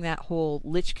withstanding that whole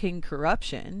Lich King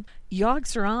corruption.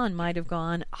 Yogg-Saron might have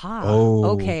gone,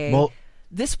 okay, well,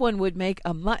 this one would make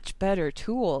a much better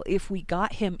tool if we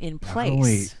got him in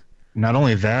place. Not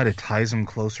only that, it ties him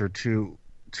closer to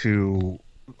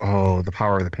the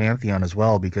power of the Pantheon as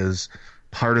well, because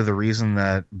part of the reason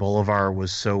that Bolivar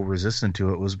was so resistant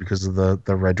to it was because of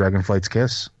the Red Dragonflight's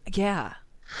kiss. Yeah.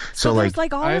 So there's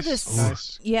like all of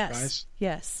this. Guys,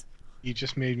 yes. You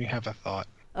just made me have a thought.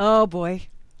 Oh boy,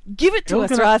 give it to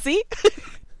us, Rossi.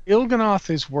 Il'gynoth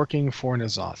is working for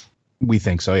N'Zoth. We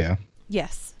think so, yeah.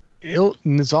 Yes.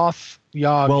 N'Zoth,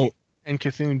 Yogg, and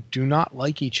Cthulhu do not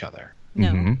like each other.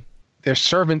 No. Their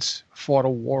servants fought a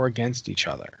war against each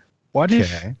other. What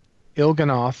if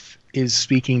Il'gynoth is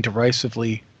speaking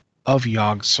derisively of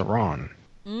Yogg-Saron?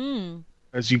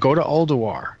 As you go to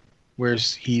Ulduar, where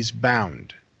he's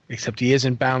bound, except he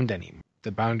isn't bound anymore.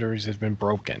 The boundaries have been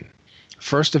broken.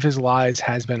 First of his lies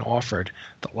has been offered.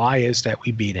 The lie is that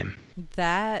we beat him.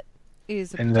 That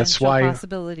is a that's potential why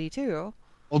possibility too.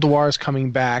 Ulduar is coming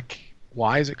back.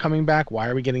 Why is it coming back? Why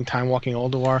are we getting time walking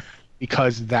Ulduar?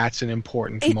 Because that's an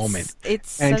important moment. It's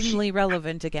suddenly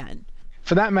relevant again.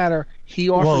 For that matter, he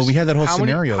offers. Well, we had that whole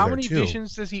scenario How there many too.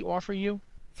 visions does he offer you?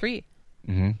 3.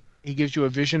 He gives you a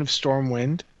vision of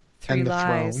Stormwind 3 and the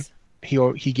lies.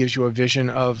 throne. He gives you a vision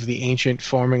of the ancient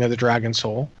forming of the Dragon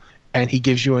Soul, and he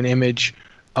gives you an image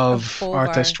of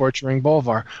Arthas torturing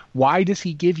Bolvar. Why does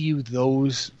he give you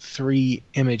those 3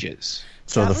 images?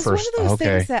 So that the was first, one of those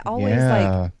things that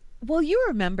always well, you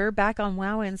remember back on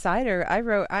WoW Insider, I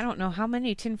wrote I don't know how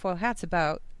many tinfoil hats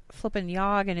about flipping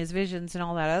Yogg and his visions and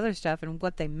all that other stuff and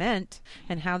what they meant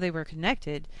and how they were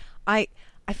connected. I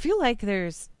feel like we're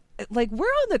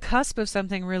on the cusp of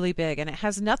something really big, and it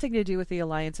has nothing to do with the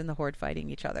Alliance and the Horde fighting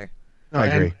each other. I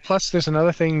agree. And plus, there's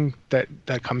another thing that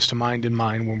comes to mind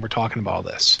when we're talking about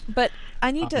this. But I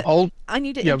need to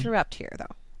interrupt here,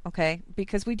 though, okay?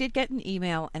 Because we did get an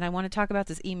email, and I want to talk about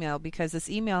this email because this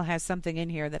email has something in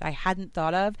here that I hadn't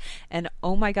thought of, and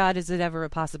oh my God, is it ever a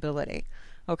possibility?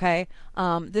 Okay,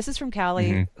 this is from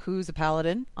Callie, who's a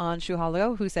paladin on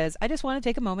Shuhalo, who says, I just want to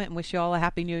take a moment and wish you all a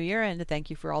happy new year and to thank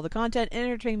you for all the content and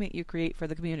entertainment you create for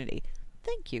the community.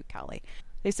 Thank you, Callie.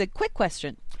 They said, quick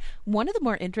question. One of the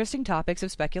more interesting topics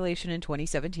of speculation in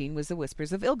 2017 was the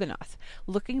Whispers of Il'gynoth.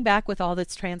 Looking back with all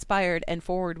that's transpired and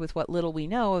forward with what little we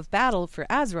know of battle for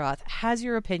Azeroth, has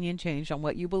your opinion changed on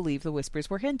what you believe the Whispers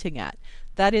were hinting at?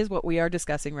 That is what we are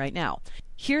discussing right now.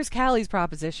 Here's Callie's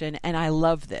proposition, and I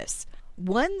love this.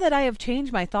 One that I have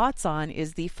changed my thoughts on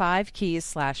is the 5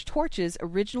 keys / torches,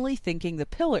 originally thinking the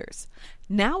pillars.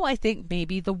 Now I think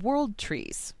maybe the world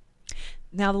trees.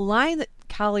 Now the line that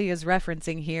Callie is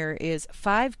referencing here is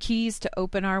 5 keys to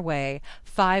open our way,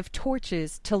 5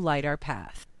 torches to light our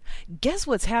path. Guess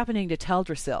what's happening to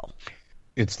Teldrassil?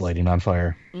 It's lighting on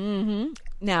fire.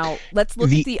 Now, let's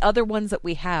look at the other ones that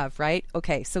we have, right?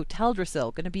 Okay, so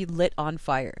Teldrassil, going to be lit on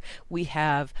fire. We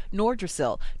have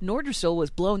Nordrassil. Nordrassil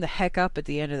was blown the heck up at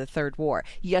the end of the Third War.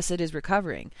 Yes, it is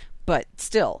recovering, but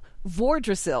still.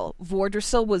 Vordrassil.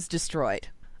 Vordrassil was destroyed.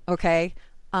 Okay?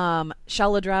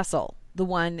 Shaladrassil, the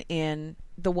one in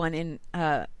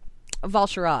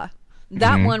Val'sharah.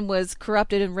 That one was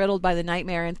corrupted and riddled by the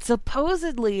nightmare, and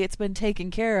supposedly it's been taken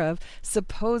care of.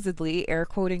 Supposedly, air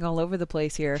quoting all over the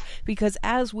place here, because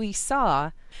as we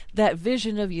saw, that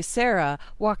vision of Ysera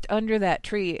walked under that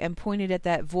tree and pointed at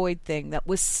that void thing that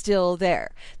was still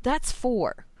there. That's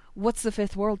 4. What's the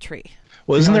 5th world tree?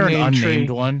 Well, isn't there an unnamed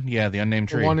one? Yeah, the unnamed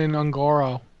tree. The one in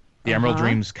Ungoro. The Emerald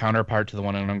Dream's counterpart to the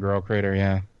one in Ungoro Crater,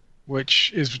 yeah.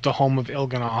 Which is the home of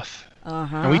Il'gynoth.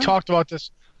 And we talked about this.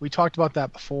 We talked about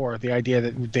that before, the idea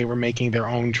that they were making their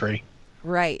own tree.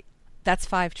 Right. That's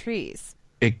 5 trees.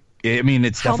 It's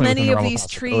definitely how many of these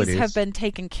trees have been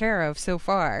taken care of so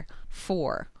far?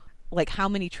 4. Like, how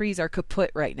many trees are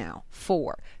kaput right now?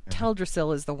 4.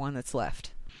 Teldrassil is the one that's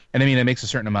left. And it makes a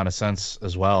certain amount of sense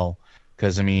as well,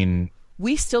 because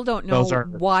we still don't know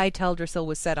why Teldrassil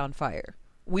was set on fire.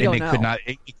 We don't know.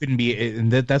 It couldn't be,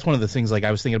 and that's one of the things. Like, I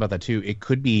was thinking about that too. It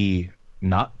could be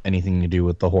not anything to do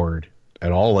with the Horde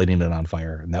at all, lighting it on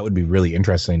fire, and that would be really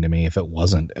interesting to me if it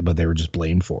wasn't, but they were just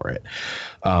blamed for it.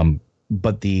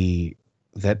 But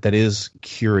that is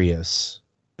curious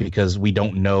because we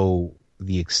don't know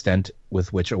the extent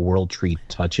with which a world tree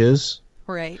touches.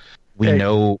 Right. We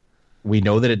know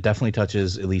that it definitely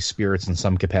touches at least spirits in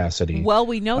some capacity. Well,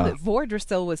 we know that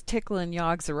Vordrassil was tickling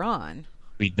Yogg-Saron.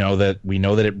 We know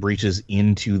that it breaches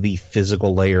into the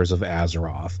physical layers of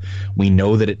Azeroth. We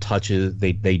know that it touches.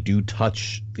 They do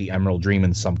touch the Emerald Dream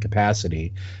in some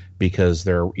capacity, because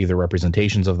they're either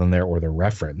representations of them there or they're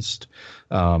referenced.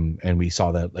 And we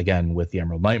saw that again with the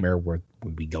Emerald Nightmare, where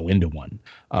we go into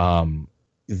one.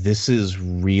 This is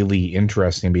really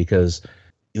interesting because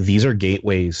these are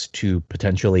gateways to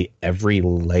potentially every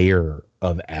layer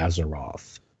of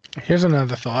Azeroth. Here's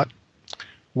another thought.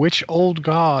 Which old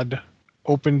god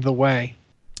opened the way?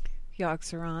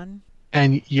 Yogg-Saron.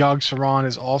 And Yogg-Saron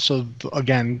is also,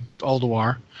 again,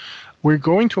 Ulduar. We're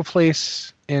going to a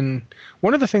place in...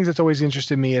 One of the things that's always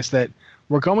interested me is that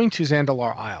we're going to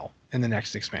Zandalar Isle in the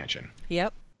next expansion.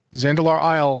 Yep. Zandalar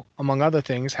Isle, among other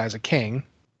things, has a king,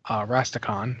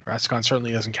 Rastakhan. Rastakhan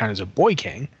certainly doesn't count as a boy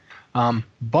king.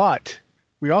 But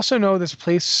we also know there's a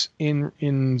place in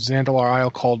Zandalar Isle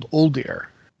called Uldir.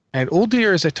 And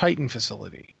Uldir is a Titan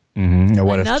facility. Mm-hmm. And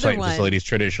what has Another Titan one. facilities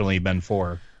traditionally been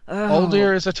for?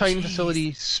 Uldir is a Titan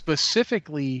facility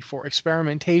specifically for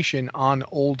experimentation on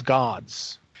old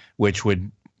gods. Which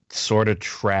would sort of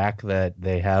track that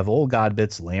they have old god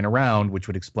bits laying around, which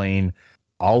would explain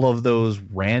all of those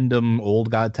random old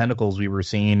god tentacles we were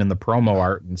seeing in the promo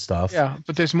art and stuff. Yeah,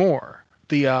 but there's more.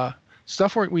 The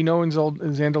stuff we know in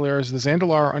Zandalar is the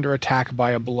Zandalar are under attack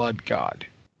by a blood god.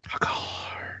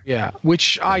 Hakkar. Yeah,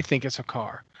 which I think is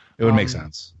Hakkar. It would make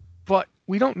sense. But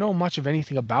we don't know much of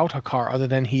anything about Hakkar other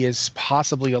than he is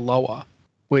possibly a Loa,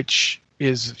 which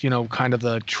is, kind of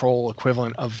the troll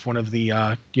equivalent of one of the,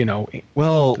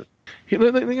 Well,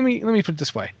 let me put it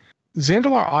this way.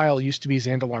 Zandalar Isle used to be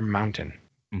Zandalar Mountain.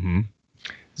 mm-hmm.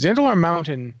 Zandalar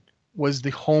Mountain was the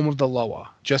home of the Loa,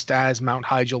 just as Mount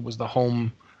Hyjal was the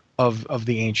home of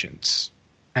the ancients.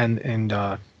 And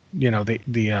I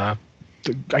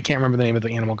can't remember the name of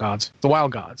the animal gods, the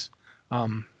wild gods,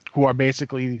 who are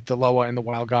basically the Loa and the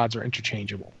wild gods are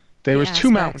interchangeable. There was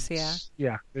two mountains.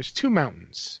 Yeah, there's two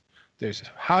mountains. There's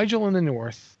Hyjal in the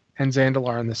north and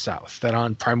Zandalar in the south that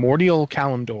on primordial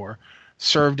Kalimdor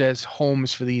served as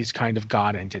homes for these kind of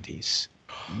god entities.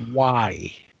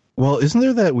 Why? Well, isn't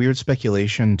there that weird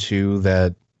speculation too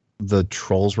that the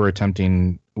trolls were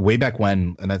attempting way back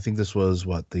when, and I think this was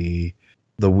the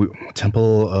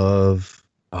Temple of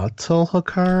Atul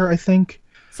Hakkar, I think.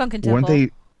 Sunken Temple. Weren't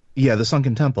they? Yeah, the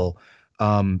Sunken Temple.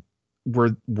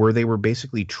 Where they were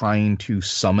basically trying to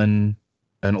summon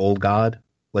an old god.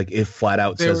 Like, it flat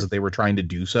out says that they were trying to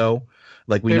do so.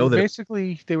 Like, we know that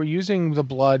basically they were using the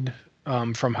blood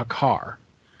from Hakkar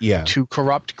to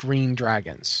corrupt green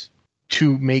dragons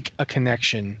to make a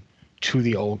connection to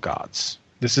the old gods.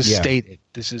 This is stated.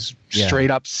 This is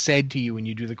straight up said to you when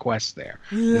you do the quest there.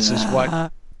 This is what.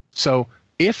 So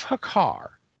if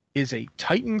Hakkar is a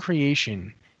Titan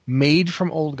creation made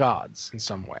from old gods in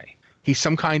some way, he's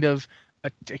some kind of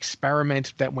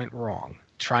experiment that went wrong,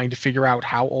 trying to figure out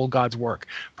how old gods work,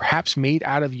 perhaps made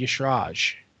out of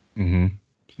Y'Shaarj. Mm-hmm.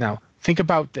 Now, think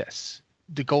about this.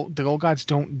 The old gods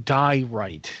don't die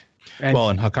right. And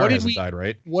Hakkar hasn't died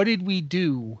right. What did we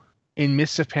do in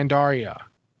Mists of Pandaria?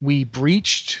 We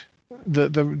breached the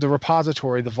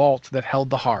repository, the vault that held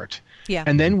the heart. Yeah.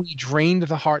 And then we drained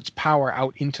the heart's power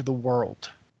out into the world,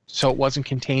 so it wasn't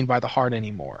contained by the heart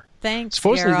anymore. Thanks,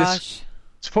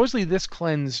 Supposedly this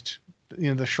cleansed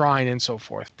the shrine and so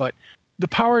forth, but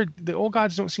the old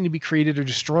gods don't seem to be created or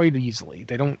destroyed easily.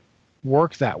 They don't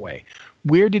work that way.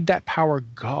 Where did that power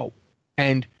go?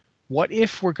 And what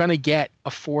if we're going to get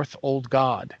a fourth old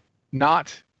god?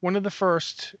 Not one of the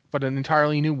first, but an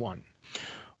entirely new one.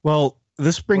 Well,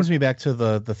 this brings me back to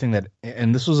the thing that,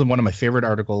 and this was one of my favorite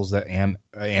articles that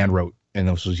Anne wrote, and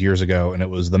this was years ago, and it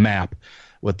was the map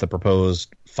with the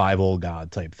proposed 5 old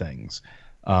god type things.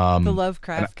 The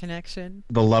Lovecraft connection.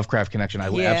 The Lovecraft connection. I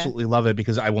absolutely love it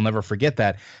because I will never forget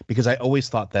that, because I always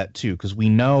thought that too, because we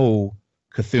know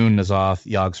Cthulhu, N'Zoth,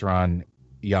 Yogg-Saron,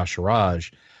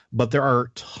 Y'Shaarj, but there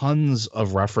are tons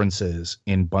of references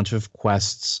in a bunch of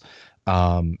quests,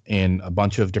 in a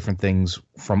bunch of different things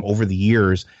from over the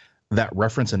years that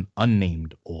reference an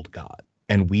unnamed old god.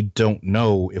 And we don't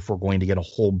know if we're going to get a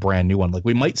whole brand new one. Like,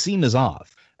 we might see N'Zoth.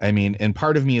 I mean, and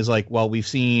part of me is like, well, we've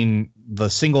seen the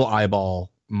single eyeball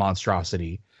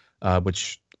monstrosity,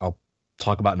 which I'll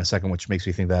talk about in a second, which makes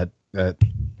me think that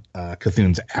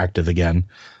Cthulhu's active again.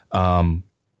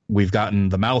 We've gotten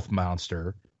the mouth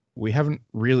monster. We haven't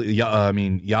really.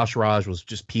 Y'Shaarj was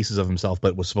just pieces of himself,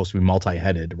 but was supposed to be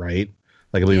multi-headed, right?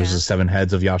 Like, I believe it was the 7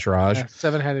 heads of Y'Shaarj. Yeah,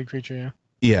 7-headed creature.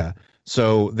 Yeah.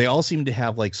 So they all seem to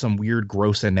have like some weird,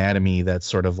 gross anatomy that's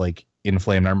sort of like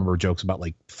inflamed. I remember jokes about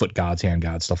like foot gods, hand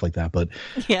gods, stuff like that. But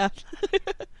Yeah.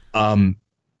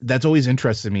 that's always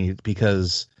interested me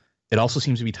because it also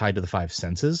seems to be tied to the five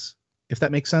senses, if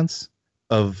that makes sense,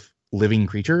 of living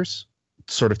creatures,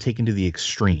 sort of taken to the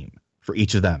extreme for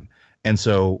each of them. And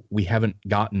so we haven't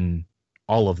gotten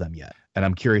all of them yet. And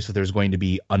I'm curious if there's going to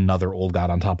be another old god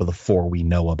on top of the four we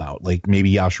know about. Like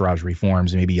maybe Yasharaj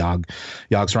reforms, maybe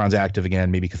Yogg-Saron's active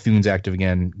again, maybe Cthulhu's active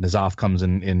again, N'Zoth comes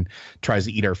in and tries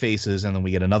to eat our faces, and then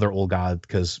we get another old god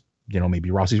because, you know, maybe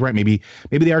Rossi's right. Maybe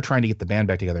they are trying to get the band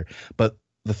back together. But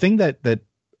the thing that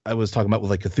I was talking about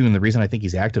with like Cthulhu, the reason I think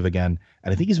he's active again,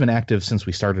 and I think he's been active since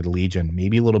we started Legion,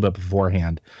 maybe a little bit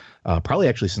beforehand, probably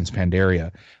actually since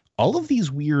Pandaria. All of these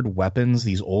weird weapons,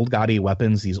 these old gaudy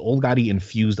weapons, these old gaudy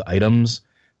infused items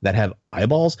that have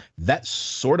eyeballs, that's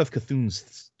sort of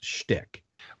Cthulhu's shtick.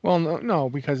 Well, no,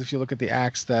 because if you look at the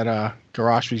axe that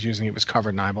Garrosh was using, it was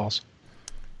covered in eyeballs.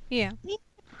 Yeah.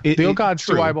 The old gods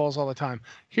do true. eyeballs all the time.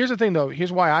 Here's the thing, though.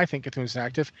 Here's why I think Cthulhu's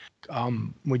active.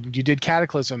 When you did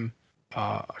Cataclysm,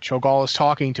 Cho'Gall is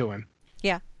talking to him.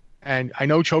 Yeah. And I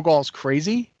know Cho'Gall's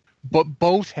crazy, but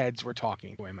both heads were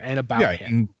talking to him and about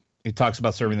him. And it talks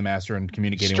about serving the master and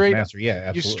communicating with the master. Yeah,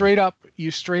 absolutely.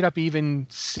 You straight up even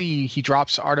see he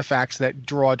drops artifacts that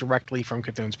draw directly from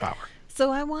Cthulhu's power. So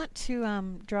I want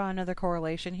to draw another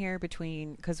correlation here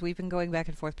between, because we've been going back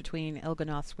and forth between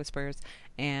Il'gynoth's whispers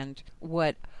and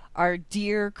what our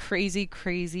dear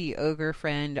crazy ogre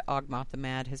friend Ogmoth the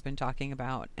Mad has been talking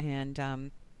about. And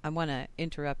I want to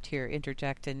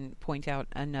interject and point out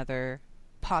another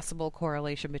possible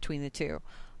correlation between the two.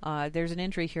 There's an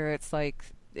entry here.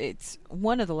 It's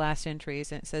one of the last entries,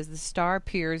 and it says, "The star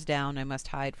peers down, I must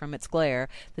hide from its glare.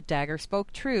 The dagger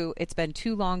spoke true, it's been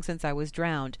too long since I was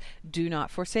drowned. Do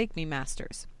not forsake me,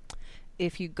 masters."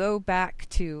 If you go back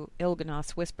to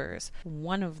Il'gynoth's whispers,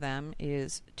 one of them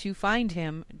is, "To find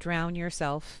him, drown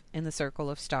yourself in the circle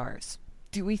of stars."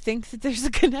 Do we think that there's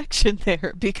a connection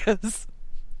there? Because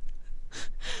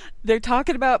they're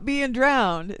talking about being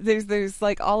drowned. There's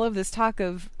like all of this talk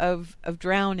of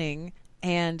drowning.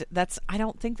 And I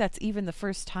don't think that's even the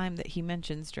first time that he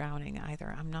mentions drowning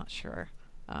either. I'm not sure.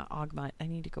 Ogmut, I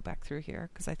need to go back through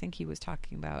here because I think he was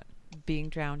talking about being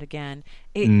drowned again.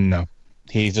 No.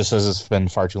 He just says it's been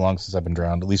far too long since I've been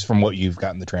drowned, at least from what you've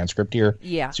got in the transcript here.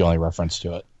 Yeah. It's the only reference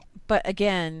to it. But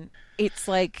again, it's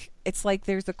like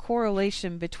there's a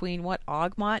correlation between what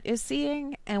Ogmut is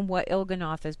seeing and what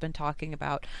Il'gynoth has been talking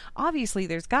about. Obviously,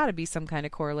 there's got to be some kind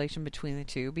of correlation between the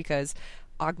two because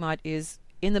Ogmut is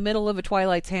in the middle of a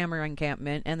Twilight's Hammer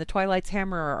encampment, and the Twilight's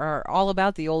Hammer are all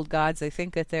about the old gods. They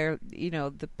think that they're,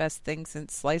 the best thing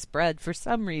since sliced bread for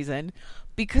some reason,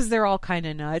 because they're all kind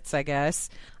of nuts, I guess.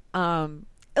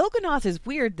 Il'gynoth is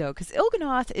weird, though, because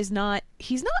Il'gynoth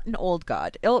he's not an old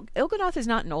god. Il'gynoth is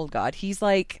not an old god. He's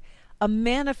like a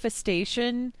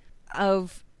manifestation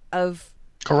of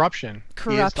corruption.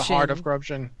 He is the heart of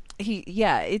corruption.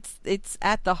 It's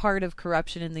at the heart of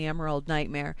corruption in the Emerald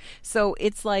Nightmare. So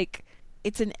it's like,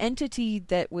 it's an entity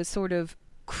that was sort of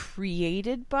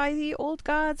created by the old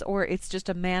gods, or it's just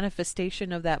a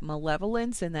manifestation of that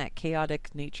malevolence and that chaotic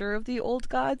nature of the old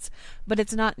gods, but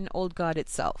it's not an old god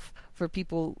itself, for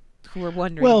people who are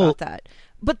wondering about that.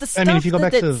 But the stuff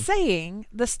saying,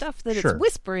 the stuff that it's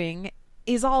whispering,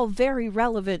 is all very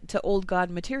relevant to old god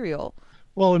material.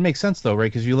 Well, it makes sense, though,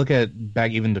 right? Because you look at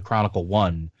back even to Chronicle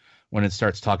 1, when it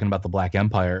starts talking about the Black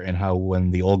Empire and how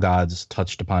when the old gods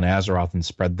touched upon Azeroth and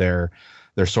spread their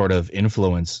sort of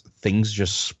influence, things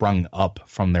just sprung up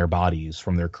from their bodies,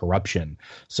 from their corruption.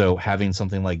 So having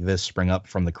something like this spring up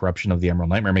from the corruption of the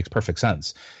Emerald Nightmare makes perfect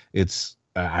sense.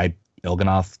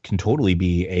 Il'gynoth can totally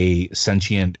be a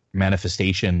sentient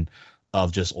manifestation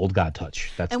of just old god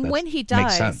touch. When he dies,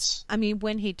 makes sense. I mean,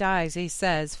 when he dies, he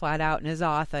says flat out,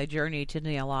 "N'Zoth, I journey to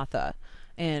Ny'alotha,"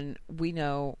 and we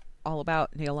know all about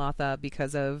Ny'alotha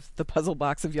because of the Puzzle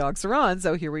Box of Yogg-Saron.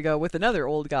 So here we go with another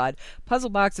old god.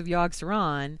 Puzzle Box of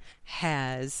Yogg-Saron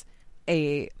has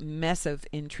a mess of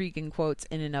intriguing quotes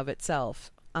in and of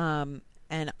itself. And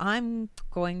I'm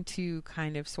going to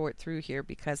kind of sort through here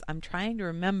because I'm trying to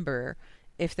remember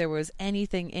if there was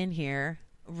anything in here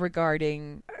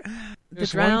regarding the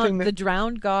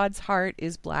drowned god's heart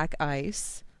is black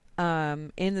ice.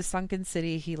 In the sunken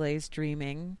city he lays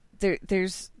dreaming.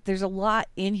 There's a lot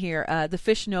in here. The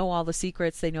fish know all the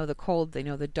secrets. They know the cold. They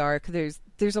know the dark. There's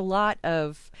a lot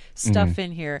of stuff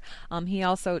in here. He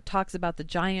also talks about the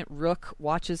giant rook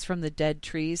watches from the dead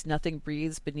trees. Nothing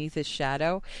breathes beneath his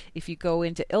shadow. If you go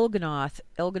into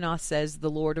Il'gynoth says the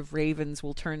Lord of Ravens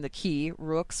will turn the key.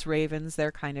 Rooks, ravens,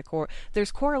 they're kind of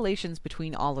there's correlations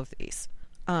between all of these.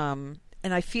 And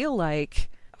I feel like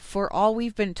for all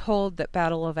we've been told that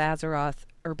Battle of Azeroth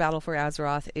or Battle for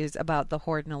Azeroth is about the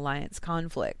Horde and Alliance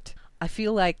conflict, I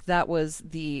feel like that was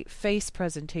the face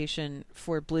presentation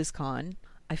for BlizzCon.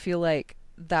 I feel like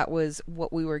that was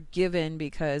what we were given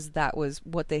because that was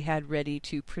what they had ready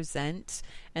to present,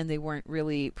 and they weren't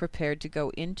really prepared to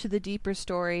go into the deeper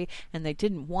story, and they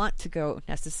didn't want to go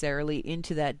necessarily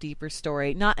into that deeper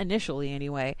story, not initially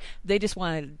anyway. They just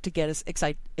wanted to get us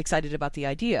excited about the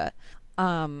idea.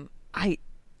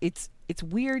 It's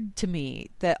weird to me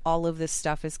that all of this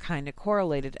stuff is kind of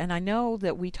correlated. And I know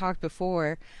that we talked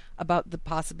before about the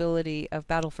possibility of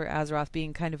Battle for Azeroth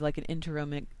being kind of like an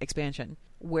interim expansion,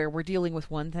 where we're dealing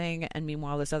with one thing and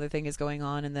meanwhile this other thing is going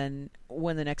on, and then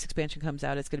when the next expansion comes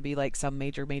out, it's going to be like some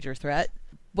major threat.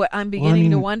 But I'm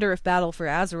beginning to wonder if Battle for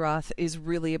Azeroth is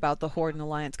really about the Horde and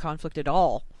Alliance conflict at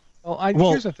all.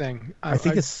 Well, here's the thing. I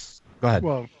think it's... Go ahead.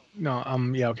 Well, no,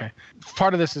 yeah, okay.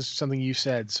 Part of this is something you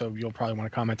said, so you'll probably want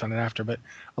to comment on it after. But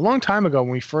a long time ago,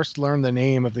 when we first learned the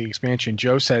name of the expansion,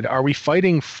 Joe said, "Are we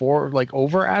fighting for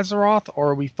over Azeroth,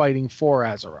 or are we fighting for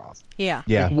Azeroth?" Yeah.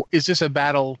 Is this a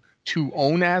battle to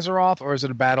own Azeroth, or is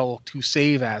it a battle to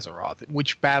save Azeroth?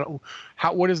 Which battle?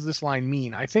 What does this line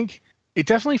mean? I think it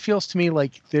definitely feels to me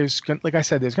like like I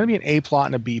said, there's going to be an A plot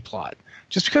and a B plot.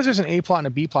 Just because there's an A plot and a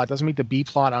B plot doesn't make the B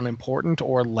plot unimportant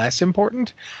or less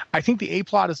important. I think the A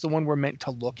plot is the one we're meant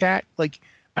to look at. Like,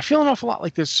 I feel an awful lot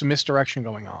like there's some misdirection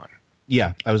going on.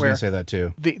 Yeah, I was going to say that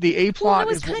too. The A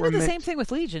plot is kind of the same thing with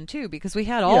Legion too, because we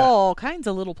had all kinds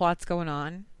of little plots going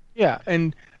on. Yeah,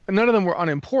 and none of them were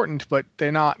unimportant, but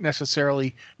they're not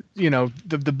necessarily,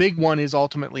 the big one is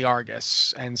ultimately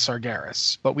Argus and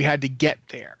Sargeras, but we had to get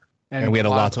there. And we had a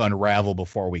lot to unravel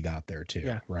before we got there too.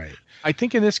 Yeah. Right. I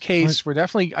think in this case,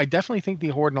 I definitely think the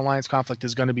Horde and Alliance conflict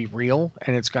is going to be real,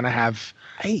 and it's going to have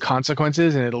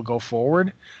consequences, and it'll go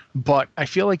forward. But I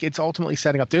feel like it's ultimately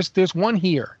setting up. There's one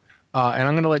here, and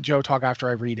I'm going to let Joe talk after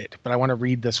I read it, but I want to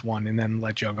read this one and then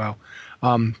let Joe go.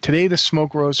 Today the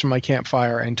smoke rose from my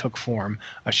campfire and took form,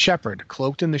 a shepherd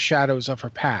cloaked in the shadows of her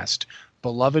past,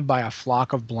 beloved by a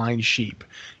flock of blind sheep.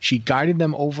 She guided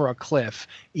them over a cliff.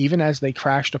 Even as they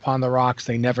crashed upon the rocks,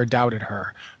 they never doubted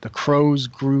her. The crows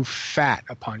grew fat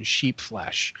upon sheep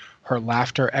flesh. Her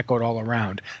laughter echoed all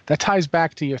around. That ties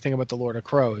back to your thing about the Lord of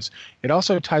Crows. It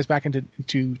also ties back into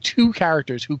two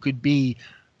characters who could be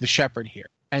the shepherd here,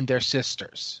 and their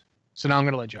sisters. So now I'm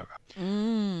going to let Joe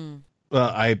go. Well,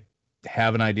 I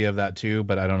have an idea of that too,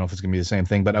 but I don't know if it's going to be the same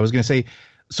thing. But I was going to say,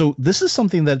 so this is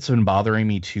something that's been bothering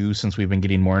me too since we've been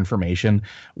getting more information.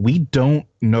 We don't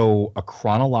know a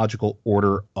chronological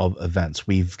order of events.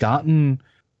 We've gotten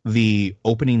the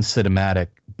opening cinematic,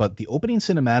 but the opening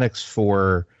cinematics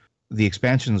for the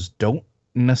expansions don't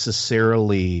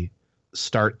necessarily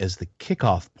start as the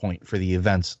kickoff point for the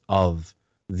events of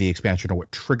the expansion or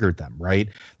what triggered them, right?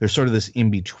 There's sort of this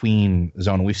in-between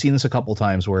zone. We've seen this a couple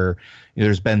times where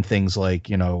there's been things like,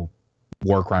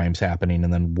 war crimes happening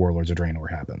and then Warlords of Draenor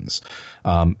happens.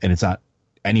 And it's not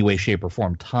any way, shape, or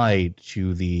form tied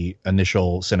to the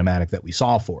initial cinematic that we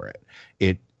saw for it.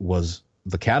 It was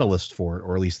the catalyst for it,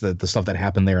 or at least the stuff that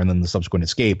happened there and then the subsequent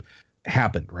escape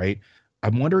happened, right?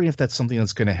 I'm wondering if that's something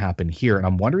that's going to happen here. And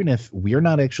I'm wondering if we're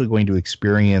not actually going to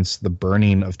experience the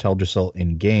burning of Teldrassil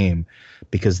in game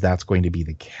because that's going to be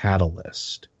the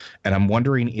catalyst. And I'm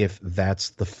wondering if that's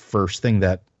the first thing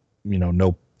that,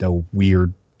 no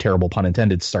weird, terrible pun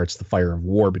intended, starts the fire of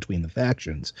war between the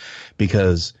factions.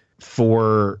 Because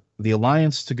for the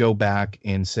Alliance to go back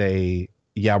and say,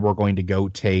 yeah, we're going to go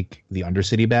take the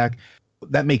Undercity back,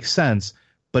 that makes sense.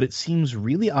 But it seems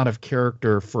really out of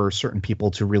character for certain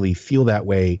people to really feel that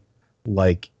way,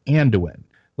 like Anduin.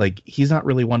 Like, he's not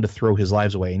really one to throw his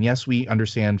lives away. And yes, we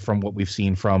understand from what we've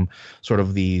seen from sort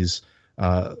of these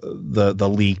the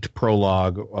leaked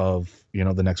prologue of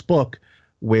the next book,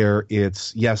 where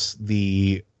it's, yes,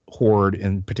 the Horde,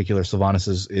 in particular Sylvanas,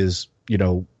 is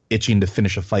itching to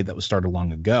finish a fight that was started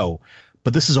long ago.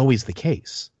 But this is always the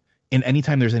case. And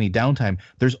anytime there's any downtime,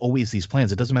 there's always these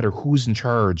plans. It doesn't matter who's in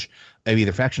charge of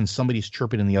either faction. Somebody's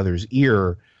chirping in the other's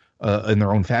ear in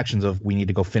their own factions of, we need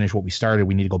to go finish what we started.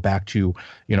 We need to go back to,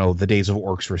 the days of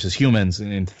orcs versus humans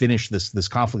and finish this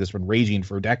conflict that's been raging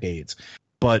for decades.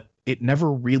 But it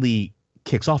never really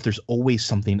kicks off. There's always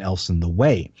something else in the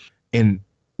way. And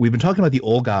we've been talking about the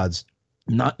old gods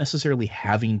not necessarily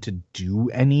having to do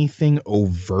anything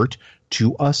overt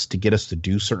to us to get us to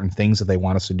do certain things that they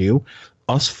want us to do.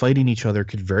 Us fighting each other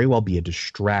could very well be a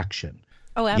distraction.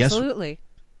 Oh, absolutely. Yes,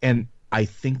 and I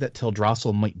think that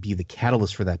Teldrassil might be the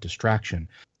catalyst for that distraction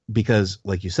because,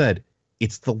 like you said,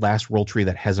 it's the last world tree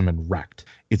that hasn't been wrecked.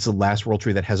 It's the last world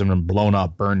tree that hasn't been blown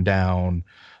up, burned down,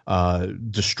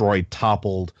 destroyed,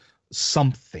 toppled,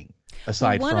 something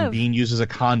aside from being used as a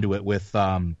conduit with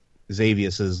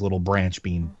Xavius's little branch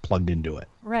being plugged into it.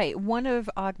 Right. One of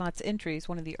Oddmot's entries,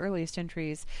 one of the earliest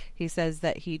entries, he says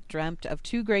that he dreamt of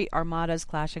two great armadas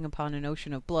clashing upon an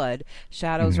ocean of blood,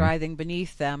 shadows writhing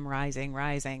beneath them, rising,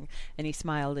 and he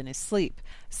smiled in his sleep.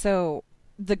 So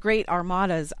the great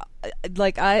armadas,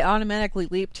 like, I automatically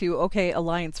leap to, okay,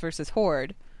 Alliance versus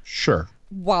Horde. Sure.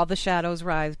 While the shadows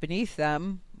writhe beneath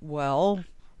them, well,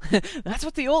 that's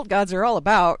what the old gods are all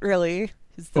about, really.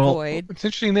 Is the void. It's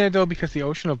interesting there, though, because the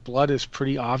Ocean of Blood is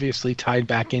pretty obviously tied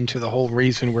back into the whole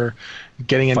reason we're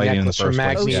getting a necklace from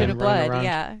Magneto. Ocean of Blood,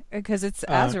 yeah, because it's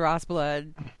Azeroth's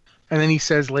blood. And then he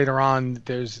says later on,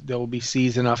 there will be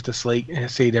seas enough to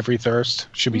sate every thirst.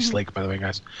 Should be slake, by the way,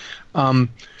 guys.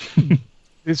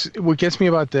 What gets me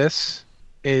about this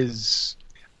is,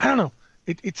 I don't know,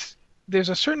 there's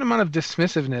a certain amount of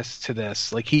dismissiveness to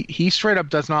this. Like, he straight up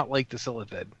does not like the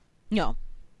Silithid. No.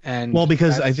 And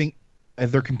because I think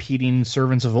they're competing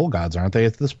servants of old gods, aren't they,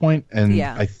 at this point? And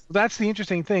yeah. That's the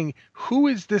interesting thing. Who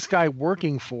is this guy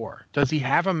working for? Does he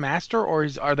have a master, or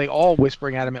are they all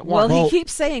whispering at him at once? Well, he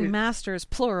keeps saying masters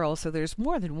plural, so there's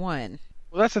more than one.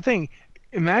 Well, that's the thing.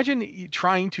 Imagine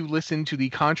trying to listen to the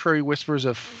contrary whispers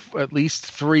of at least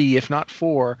 3, if not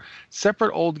 4,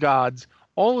 separate old gods,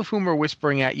 all of whom are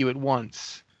whispering at you at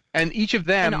once. And each of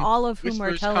them... And all of whom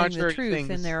are telling the truth things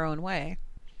in their own way.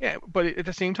 Yeah, but at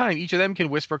the same time, each of them can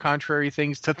whisper contrary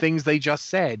things to things they just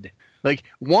said. Like,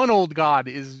 one old god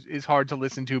is hard to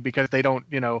listen to because they don't,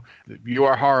 you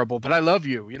are horrible, but I love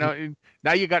you.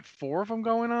 Now you got 4 of them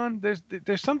going on.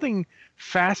 There's something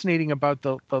fascinating about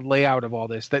the layout of all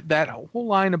this. That whole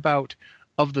line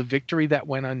of the victory that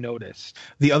went unnoticed.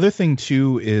 The other thing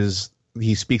too is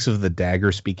he speaks of the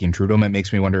dagger speaking true to him. It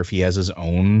makes me wonder if he has his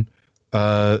own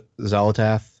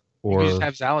Xal'atath. Or you just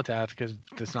have Xal'atath, because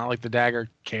it's not like the dagger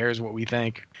cares what we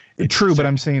think. True, but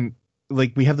I'm saying,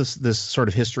 like, we have this sort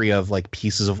of history of, like,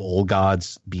 pieces of old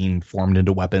gods being formed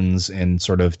into weapons and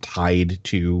sort of tied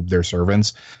to their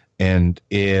servants. And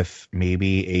if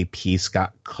maybe a piece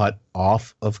got cut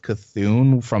off of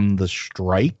Cthulhu from the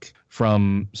strike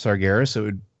from Sargeras, it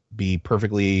would be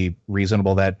perfectly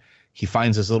reasonable that he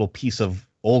finds this little piece of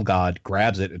old god,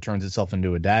 grabs it, it turns itself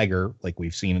into a dagger, like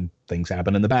we've seen things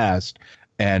happen in the past.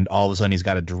 And all of a sudden he's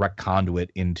got a direct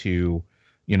conduit into,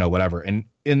 whatever. And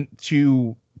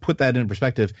to put that in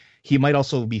perspective, he might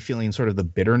also be feeling sort of the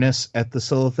bitterness at the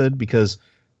Silithid because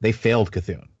they failed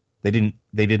Cthulhu. They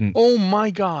didn't. Oh my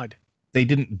God. They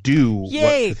didn't do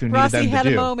Yay, what Cthulhu Rossi needed them to do.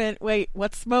 had a moment. Wait,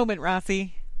 what's the moment,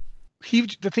 Rossi?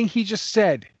 The thing he just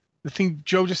said, the thing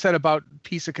Joe just said about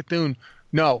piece of Cthulhu.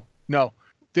 No.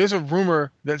 There's a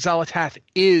rumor that Xal'atath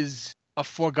is a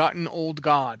forgotten old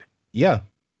god. Yeah.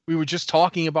 We were just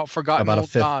talking about forgotten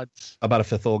old gods. About a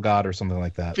 5th old god or something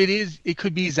like that. It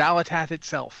could be Xal'atath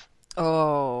itself.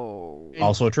 Oh.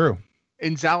 Also true.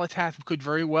 And Xal'atath could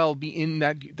very well be in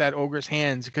that ogre's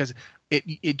hands because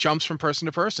it jumps from person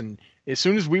to person. As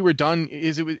soon as we were done,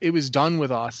 it was done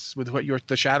with us, with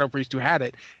the Shadow Priest who had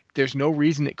it. There's no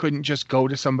reason it couldn't just go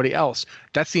to somebody else.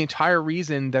 That's the entire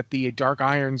reason that the Dark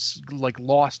Irons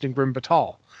lost in Grim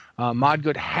Batal.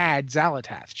 Modgood had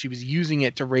Xal'atath. She was using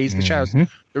it to raise the shadows.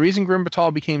 The reason Grim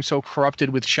Batal became so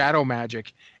corrupted with shadow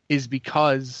magic is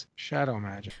because shadow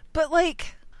magic. But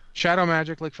shadow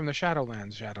magic, like from the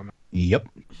Shadowlands, shadow magic. Yep.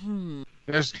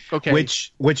 There's okay.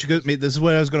 Which this is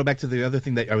what I was going back to the other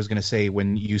thing that I was going to say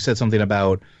when you said something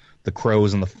about the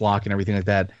crows and the flock and everything like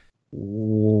that.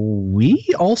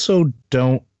 We also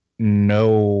don't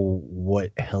know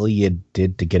what Helia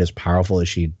did to get as powerful as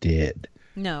she did.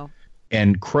 No.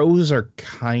 And crows are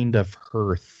kind of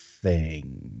her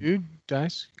thing. Dude,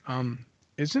 guys,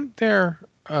 isn't there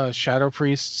shadow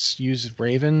priests use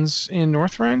ravens in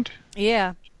Northrend?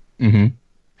 Yeah. Mm-hmm.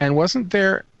 And wasn't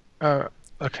there a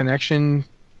connection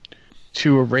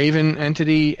to a raven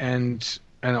entity and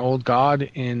an old god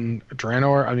in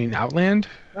Draenor? I mean, Outland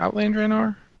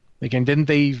Draenor. And didn't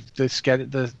they the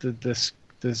Skedis?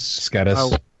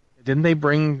 Didn't they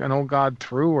bring an old god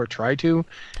through or try to,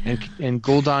 and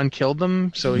Gul'dan killed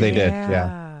them? So they did,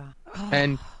 yeah. Oh.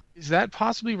 And is that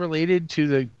possibly related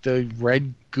to the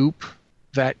red goop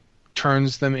that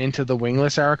turns them into the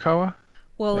wingless Arakoa?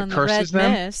 Well, and the red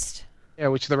mist. Yeah,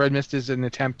 which the red mist is an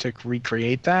attempt to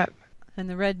recreate that. And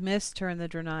the red mist turned the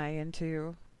Draenei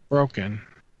into Broken.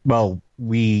 Well,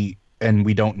 we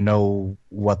don't know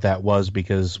what that was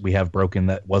because we have Broken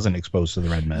that wasn't exposed to the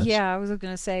red mist. Yeah, I was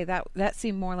going to say that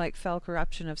seemed more like fell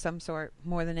corruption of some sort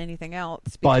more than anything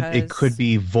else. But it could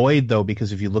be void though,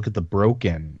 because if you look at the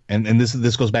Broken, and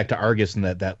this goes back to Argus and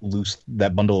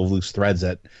that bundle of loose threads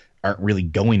that aren't really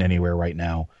going anywhere right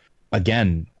now.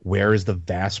 Again, where is the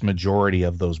vast majority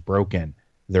of those broken?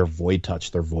 They're void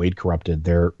touched, they're void corrupted,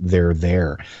 they're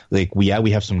there. Like we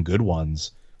have some good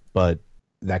ones, but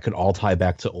that could all tie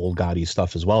back to old goddy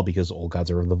stuff as well, because old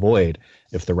gods are of the void.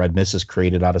 If the red mist is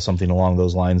created out of something along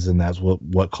those lines, then that's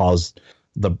what caused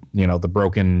the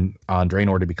broken on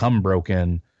Draenor to become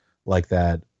broken like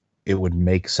that. It would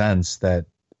make sense that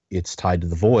it's tied to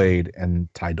the void and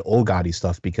tied to old goddy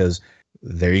stuff, because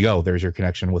there you go. There's your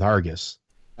connection with Argus.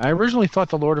 I originally thought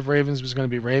the Lord of Ravens was going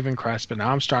to be Ravencrest, but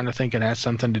now I'm starting to think it has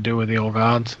something to do with the old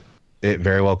gods. It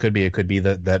very well could be. It could be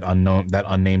that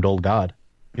unnamed old god,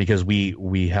 because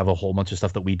we have a whole bunch of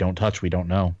stuff that we don't touch, we don't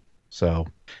know. So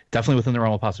definitely within the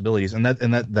realm of possibilities. And that's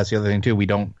the other thing too. We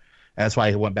don't. That's why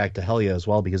I went back to Helia as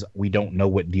well, because we don't know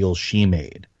what deals she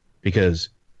made. Because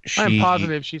I'm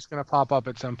positive she's going to pop up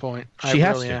at some point. I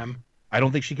really am. I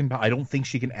don't think she can. I don't think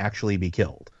she can actually be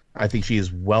killed. I think she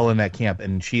is well in that camp,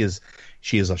 and she is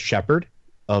a shepherd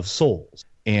of souls.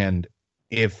 And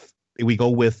if we go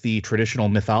with the traditional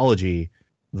mythology,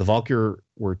 the Valkyr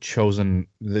were chosen.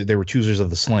 They were choosers of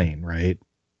the slain, right?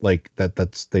 Like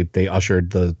they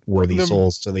ushered the worthy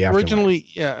souls to the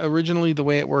afterlife. Originally the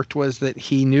way it worked was that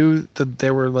he knew that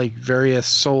there were like various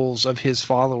souls of his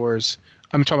followers.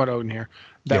 I'm talking about Odin here.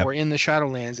 That were in the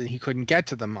Shadowlands, and he couldn't get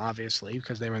to them, obviously,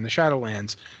 because they were in the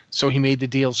Shadowlands. So he made the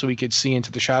deal so he could see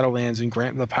into the Shadowlands and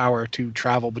grant the power to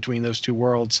travel between those two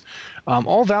worlds.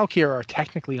 All Valkyr are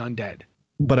technically undead.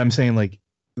 But I'm saying, like,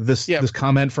 this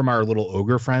comment from our little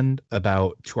ogre friend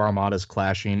about two armadas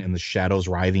clashing and the shadows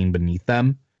writhing beneath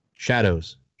them.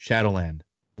 Shadows, Shadowland.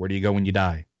 Where do you go when you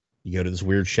die? You go to this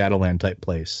weird Shadowland type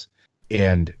place.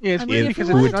 And if we want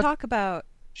to talk about...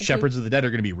 Shepherds of the Dead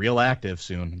are going to be real active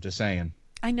soon. I'm just saying.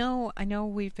 I know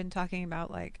we've been talking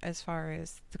about, like, as far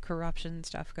as the corruption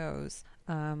stuff goes,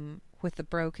 with the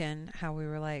broken, how we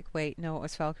were like, wait, no, it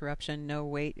was Fel corruption. No,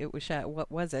 wait, it was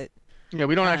what was it? Yeah,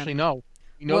 we don't actually know.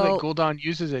 We know that Gul'dan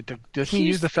uses it. Does he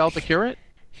use the Fel to cure it?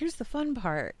 Here's the fun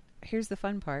part,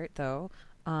 though.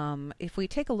 If we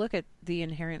take a look at the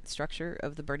inherent structure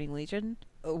of the Burning Legion,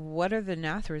 what are the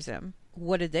Nathrazim?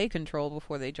 What did they control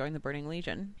before they joined the Burning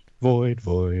Legion? Void.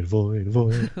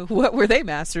 What were they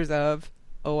masters of?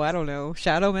 Oh, I don't know.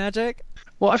 Shadow magic?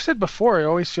 Well, I've said before, it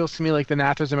always feels to me like the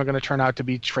Nathrazim are going to turn out to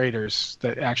be traitors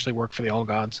that actually work for the Old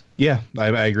Gods. Yeah, I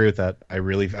agree with that. I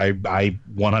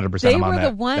 100% am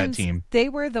on that team. They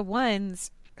were the ones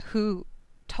who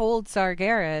told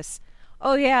Sargeras,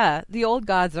 oh yeah, the Old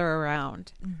Gods are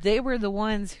around. They were the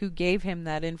ones who gave him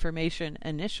that information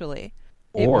initially.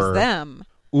 It was them.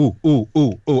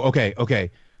 Okay.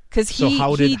 Because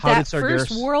that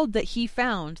first world that he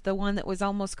found, the one that was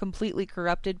almost completely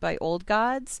corrupted by old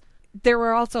gods, there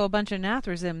were also a bunch of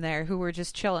Nathrazim there who were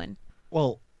just chilling.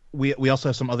 Well, we also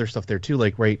have some other stuff there too,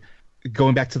 like, right,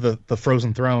 going back to the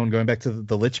Frozen Throne, going back to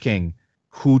the Lich King,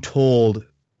 who told,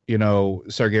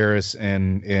 Sargeras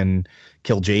and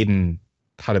Kil'jaeden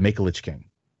how to make a Lich King?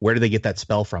 Where did they get that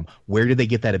spell from? Where did they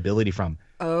get that ability from?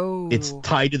 Oh. It's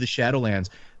tied to the Shadowlands.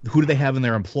 Who do they have in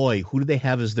their employ? Who do they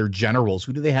have as their generals?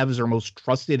 Who do they have as their most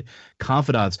trusted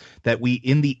confidants? That we,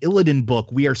 in the Illidan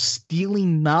book, we are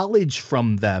stealing knowledge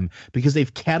from them because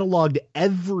they've cataloged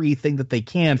everything that they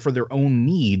can for their own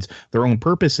needs, their own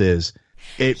purposes.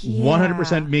 It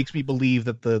 100% makes me believe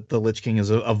that the Lich King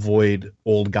is a void,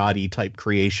 old gaudy type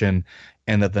creation,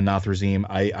 and that the Nathrazim,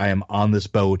 I am on this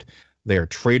boat. They are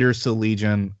traitors to the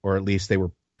Legion, or at least they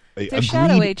were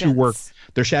agreed to work.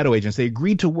 They're shadow agents. They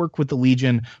agreed to work with the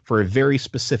Legion for a very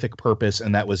specific purpose,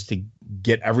 and that was to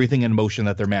get everything in motion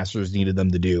that their masters needed them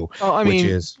to do. Well,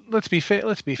 let's be fair.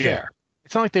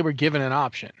 It's not like they were given an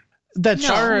option. That's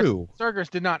true. Sargeras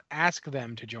did not ask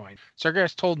them to join.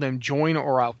 Sargeras told them, join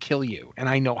or I'll kill you, and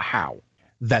I know how.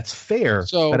 That's fair.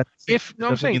 So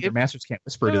their masters can't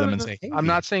whisper to them and say, hey. I'm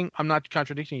not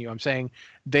contradicting you. I'm saying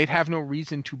they'd have no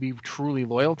reason to be truly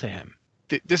loyal to him.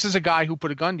 This is a guy who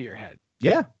put a gun to your head.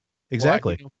 Yeah,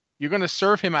 exactly. Well, you're going to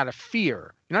serve him out of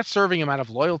fear. You're not serving him out of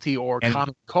loyalty or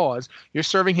common cause. You're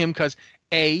serving him because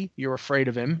A, you're afraid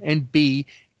of him, and B,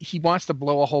 he wants to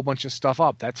blow a whole bunch of stuff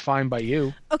up. That's fine by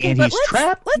you. Okay, and he's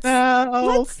trapped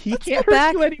now. He can't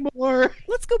hurt you anymore.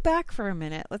 Let's go back for a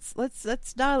minute.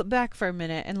 Let's dial it back for a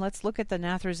minute, and let's look at the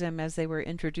Nathrazim as they were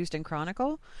introduced in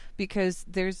Chronicle, because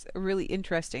there's a really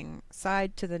interesting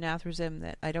side to the Nathrazim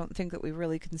that I don't think that we've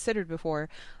really considered before.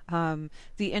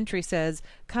 The entry says,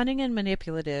 cunning and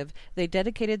manipulative, they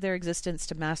dedicated their existence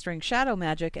to mastering shadow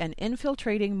magic and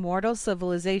infiltrating mortal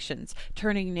civilizations,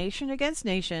 turning nation against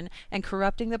nation, and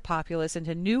corrupting the populace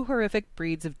into new horrific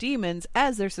breeds of demons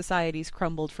as their societies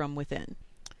crumbled from within.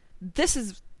 This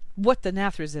is what the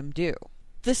Nathrazim do.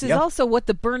 This is Yep. also what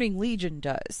the Burning Legion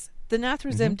does. The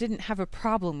Nathrazim didn't have a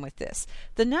problem with this.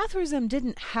 The Nathrazim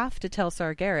didn't have to tell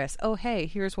Sargeras, oh, hey,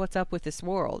 here's what's up with this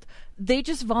world. They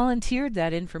just volunteered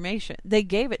that information. They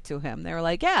gave it to him. They were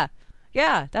like,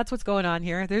 yeah, that's what's going on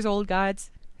here. There's old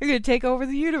gods. They're going to take over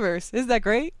the universe. Isn't that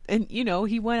great? And,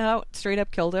 he went out, straight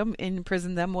up killed them,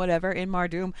 imprisoned them, whatever, in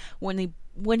Mardum.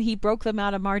 When he broke them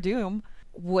out of Mardum,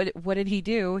 what did he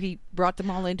do? He brought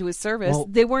them all into his service. Well,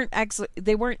 they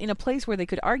weren't in a place where they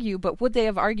could argue, but would they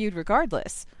have argued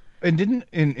regardless? And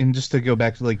just to go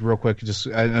back to real quick,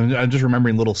 I'm just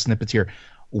remembering little snippets here.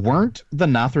 Weren't the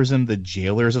Nathrazim the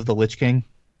jailers of the Lich King?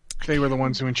 They were the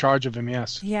ones who were in charge of him,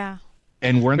 yes. Yeah.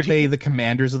 And weren't they the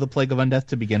commanders of the Plague of Undeath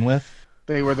to begin with?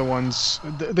 They were the ones.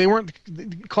 They weren't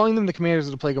calling them the commanders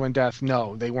of the Plague of Undeath.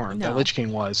 No, they weren't. No. The Lich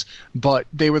King was, but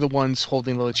they were the ones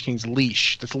holding the Lich King's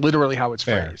leash. That's literally how it's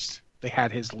Fair. phrased. They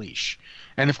had his leash,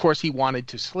 and of course, he wanted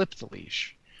to slip the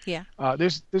leash. Yeah.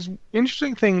 There's an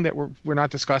interesting thing that we're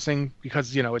not discussing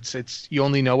because it's you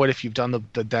only know it if you've done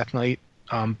the Death Knight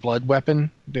blood weapon,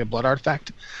 the blood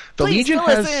artifact. The Please Legion fill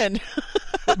us has in.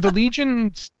 the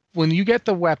Legion. When you get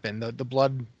the weapon, the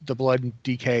blood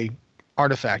DK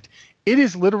artifact, it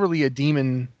is literally a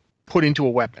demon put into a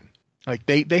weapon. Like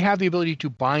they have the ability to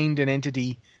bind an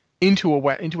entity into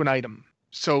an item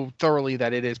so thoroughly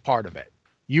that it is part of it.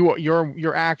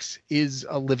 Your axe is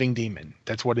a living demon.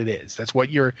 That's what it is. That's what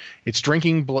it's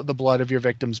drinking the blood of your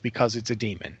victims because it's a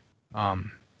demon. I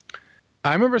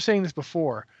remember saying this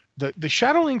before. The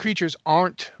Shadowland creatures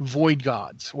aren't void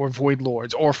gods or void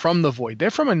lords or from the void. They're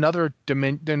from another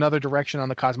direction on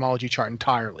the cosmology chart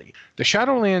entirely. The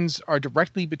Shadowlands are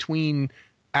directly between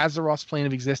Azeroth's plane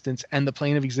of existence and the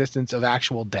plane of existence of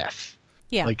actual death.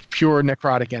 Yeah. Like pure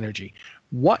necrotic energy.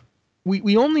 What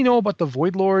we only know about the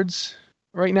void lords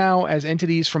right now as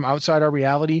entities from outside our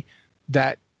reality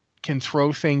that can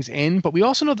throw things in, but we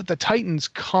also know that the Titans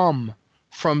come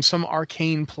from some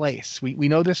arcane place. We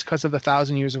know this because of the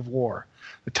 1,000 Years of War.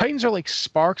 The Titans are like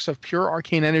sparks of pure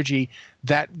arcane energy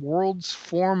that worlds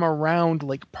form around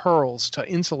like pearls to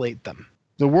insulate them.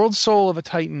 The world soul of a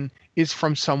Titan is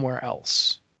from somewhere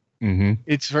else. Mm-hmm.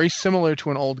 It's very similar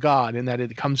to an old god in that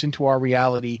it comes into our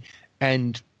reality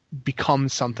and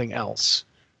becomes something else.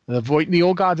 The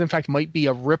old gods, in fact, might be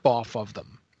a ripoff of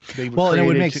them. And it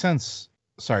would make sense.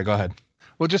 Sorry, go ahead.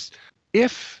 Well, just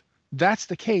if that's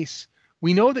the case,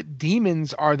 we know that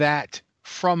demons are that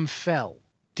from Fel.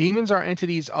 Demons are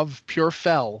entities of pure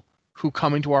Fel who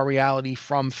come into our reality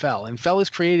from Fel. And Fel is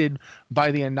created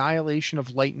by the annihilation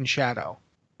of light and shadow.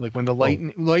 Like when the light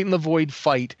and the void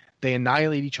fight, they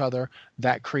annihilate each other.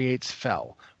 That creates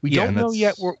Fel. We don't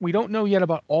know yet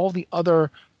about all the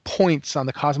other points on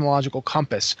the cosmological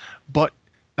compass, but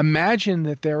imagine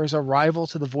that there is a rival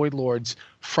to the Void Lords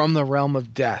from the realm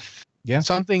of death. Yeah.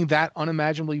 Something that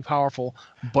unimaginably powerful,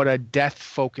 but a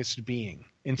death-focused being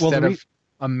instead of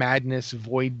a madness,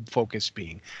 void-focused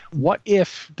being. What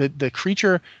if the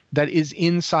creature that is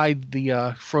inside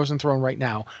the Frozen Throne right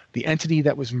now, the entity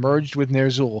that was merged with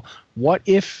Ner'zhul, what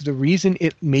if the reason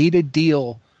it made a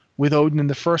deal with Odin in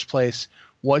the first place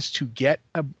was to get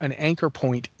an anchor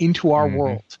point into our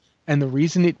world? And the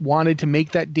reason it wanted to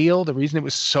make that deal, the reason it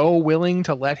was so willing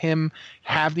to let him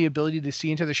have the ability to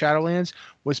see into the Shadowlands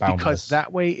was because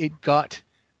that way it got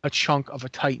a chunk of a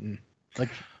Titan. Like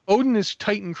Odin is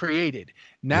Titan created.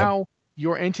 Now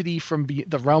your entity from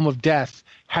the realm of death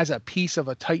has a piece of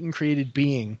a Titan created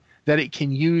being that it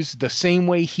can use the same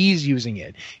way he's using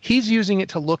it. He's using it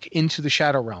to look into the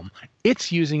Shadow Realm.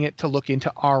 It's using it to look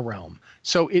into our realm.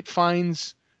 So it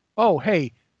finds, oh,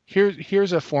 hey,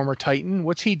 here's a former Titan.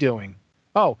 What's he doing?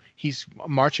 Oh, he's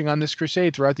marching on this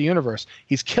crusade throughout the universe.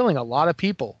 He's killing a lot of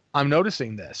people. I'm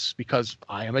noticing this because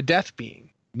I am a death being.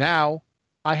 Now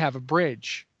I have a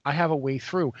bridge. I have a way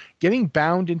through. Getting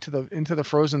bound into the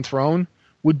Frozen Throne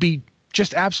would be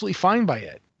just absolutely fine by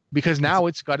it because now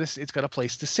it's got a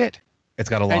place to sit. It's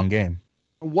got a long game.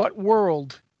 What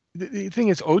world? The thing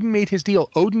is, Odin made his deal.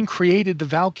 Odin created the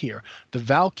Valkyr. The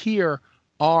Valkyr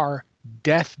are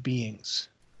death beings.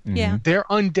 Yeah. They're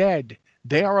undead.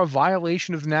 They are a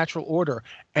violation of the natural order,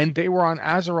 and they were on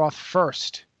Azeroth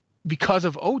first because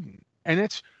of Odin. And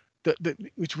it's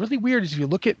what's really weird is if you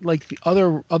look at like the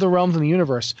other realms in the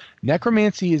universe,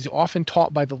 necromancy is often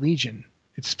taught by the Legion.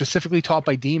 It's specifically taught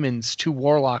by demons to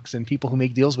warlocks and people who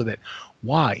make deals with it.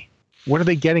 Why? What are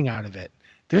they getting out of it?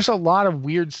 There's a lot of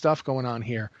weird stuff going on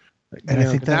here. And I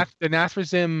think the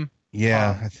Nathrazim.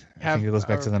 Yeah, I think it goes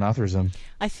back to the Nathrazim.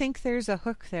 I think there's a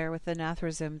hook there with the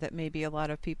Nathrazim that maybe a lot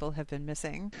of people have been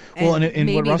missing. Well,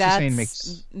 and what Ross is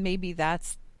saying maybe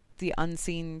that's the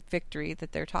unseen victory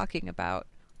that they're talking about.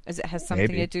 as it has something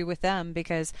Maybe. to do with them,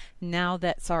 because now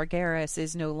that Sargeras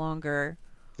is no longer...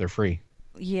 They're free.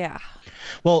 Yeah.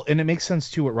 Well, and it makes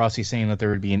sense too what Rossi's saying, that there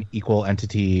would be an equal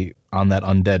entity on that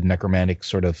undead necromantic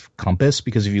sort of compass,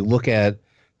 because if you look at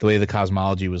the way the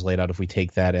cosmology was laid out, if we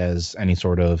take that as any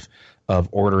sort of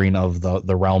ordering of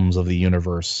the realms of the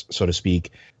universe, so to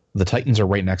speak, the Titans are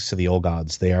right next to the old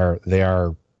gods. They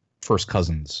are first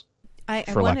cousins,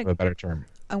 for lack of a better term.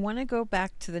 I want to go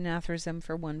back to the Nathrazim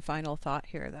for one final thought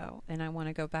here, though, and I want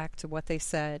to go back to what they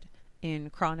said in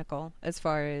Chronicle as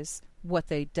far as what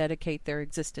they dedicate their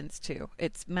existence to.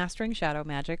 It's mastering shadow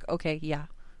magic. Okay, yeah,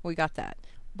 we got that.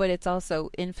 But it's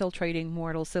also infiltrating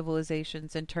mortal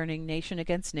civilizations and turning nation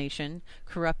against nation,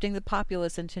 corrupting the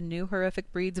populace into new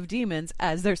horrific breeds of demons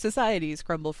as their societies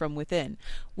crumble from within.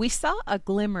 We saw a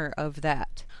glimmer of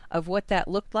that, of what that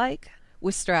looked like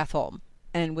with Stratholme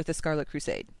and with the Scarlet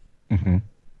Crusade. Mm-hmm.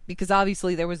 Because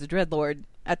obviously there was a Dreadlord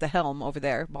at the helm over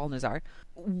there, Balnazar.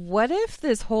 What if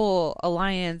this whole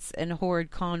alliance and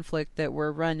horde conflict that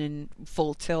we're running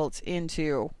full tilt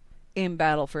into in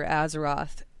Battle for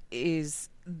Azeroth is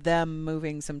them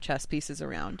moving some chess pieces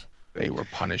around? They were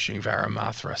punishing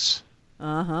Varamathras.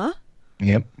 Uh-huh.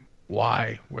 Yep.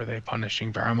 Why were they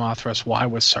punishing Varamathras? Why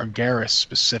was Sargeras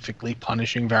specifically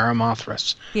punishing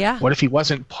Varamathras? Yeah. What if he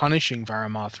wasn't punishing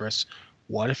Varamathras?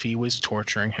 What if he was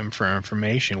torturing him for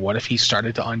information? What if he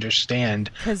started to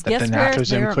understand that the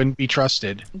Nathrazim couldn't be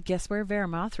trusted? Guess where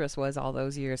Varamathras was all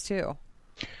those years, too?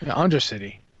 The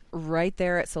Undercity. Right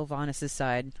there at Sylvanas'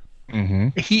 side.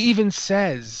 Mm-hmm. He even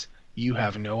says, "You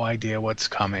have no idea what's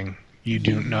coming. You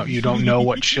don't know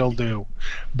what she'll do."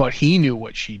 But he knew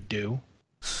what she'd do.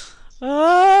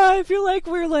 I feel like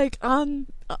we're like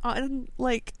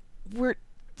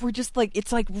we're just like,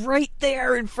 it's like right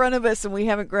there in front of us and we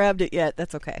haven't grabbed it yet.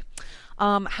 That's okay.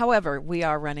 However, we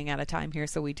are running out of time here,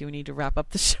 so we do need to wrap up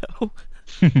the show.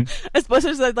 As much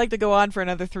as I'd like to go on for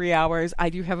another 3 hours, I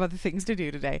do have other things to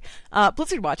do today.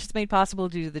 Blizzard Watch is made possible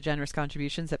due to the generous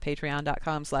contributions at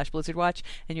patreon.com/BlizzardWatch,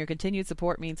 and your continued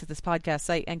support means that this podcast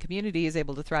site and community is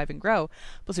able to thrive and grow.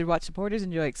 Blizzard Watch supporters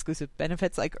enjoy exclusive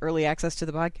benefits like early access to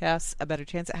the podcast, a better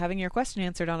chance at having your question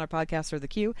answered on our podcast or the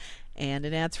queue, and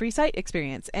an ads-free site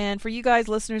experience. And for you guys,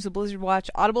 listeners of Blizzard Watch,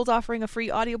 Audible's offering a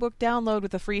free audiobook download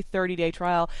with a free 30-day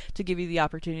trial to give you the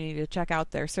opportunity to check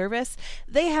out their service.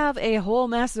 They have a whole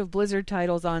mess of Blizzard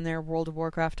titles on their World of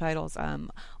Warcraft titles,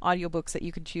 audiobooks that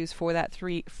you can choose for that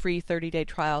free 30-day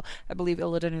trial. I believe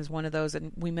Illidan is one of those,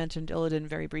 and we mentioned Illidan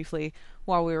very briefly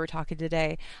while we were talking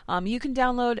today. You can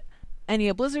download any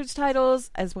of Blizzard's titles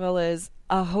as well as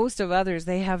a host of others.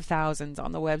 They have thousands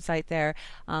on the website there,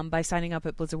 by signing up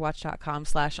at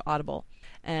blizzardwatch.com/audible.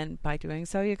 And by doing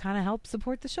so, you kind of help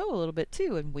support the show a little bit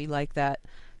too, and we like that.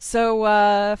 So,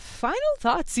 final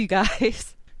thoughts, you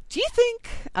guys. Do you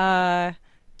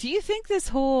think this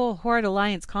whole Horde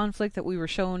Alliance conflict that we were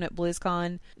shown at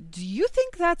BlizzCon, do you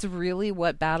think that's really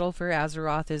what Battle for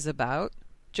Azeroth is about?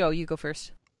 Joe, you go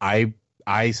first. I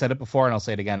said it before and I'll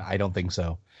say it again. I don't think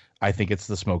so. I think it's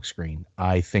the smokescreen.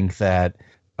 I think that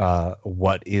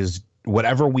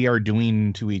whatever we are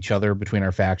doing to each other between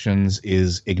our factions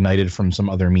is ignited from some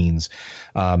other means.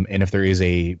 And if there is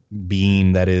a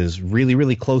being that is really,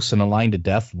 really close and aligned to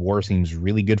death, war seems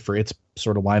really good for its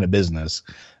sort of line of business.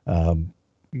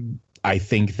 I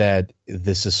think that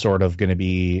this is sort of going to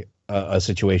be a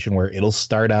situation where it'll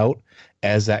start out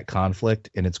as that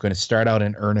conflict, and it's going to start out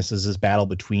in earnest as this battle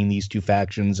between these two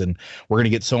factions, and we're going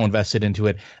to get so invested into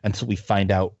it until we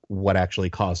find out what actually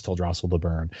caused Teldrassil to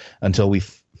burn, until we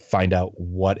find out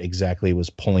what exactly was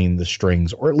pulling the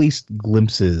strings, or at least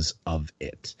glimpses of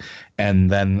it. And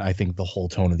then I think the whole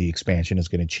tone of the expansion is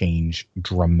going to change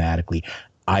dramatically.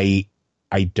 I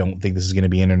don't think this is going to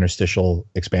be an interstitial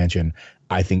expansion.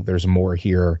 I think there's more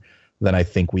here than I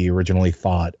think we originally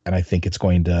thought, and I think it's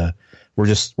going to.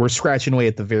 We're scratching away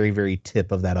at the very, very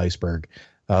tip of that iceberg.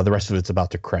 The rest of it's about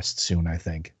to crest soon, I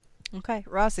think. Okay,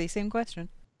 Rossi, same question.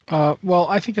 Well,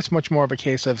 I think it's much more of a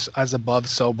case of as above,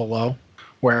 so below,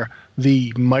 where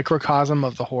the microcosm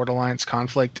of the Horde Alliance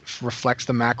conflict reflects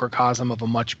the macrocosm of a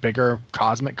much bigger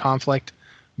cosmic conflict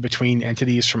between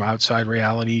entities from outside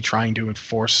reality trying to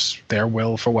enforce their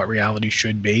will for what reality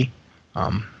should be.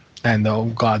 And the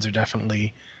gods are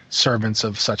definitely servants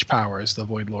of such powers, the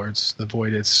Void Lords. The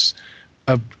Void is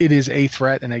it is a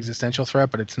threat, an existential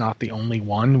threat, but it's not the only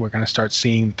one. We're going to start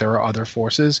seeing there are other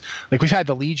forces. Like we've had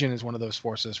the Legion as one of those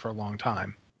forces for a long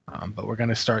time. But we're going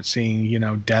to start seeing,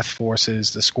 death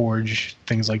forces, the Scourge,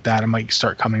 things like that. It might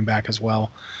start coming back as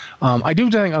well. I do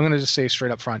think, I'm going to just say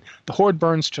straight up front, the Horde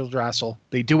burns Teldrassil.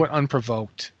 They do it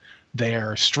unprovoked.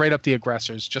 They're straight up the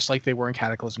aggressors, just like they were in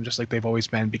Cataclysm, just like they've always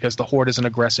been, because the Horde is an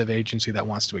aggressive agency that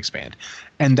wants to expand.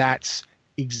 And that's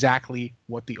exactly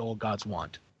what the old gods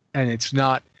want. And it's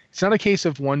not a case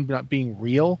of one not being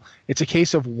real. It's a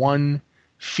case of one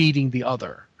feeding the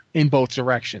other in both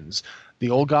directions. The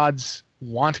old gods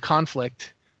want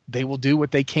conflict. They will do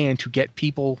what they can to get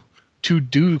people to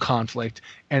do conflict.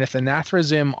 And if the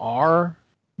Nathrazim are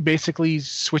basically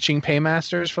switching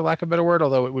paymasters, for lack of a better word,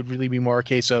 although it would really be more a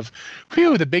case of,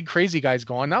 phew, the big crazy guy's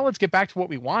gone. Now let's get back to what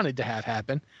we wanted to have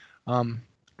happen.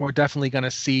 We're definitely going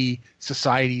to see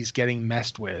societies getting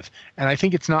messed with. And I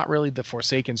think it's not really the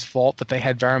Forsaken's fault that they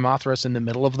had Varimathras in the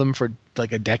middle of them for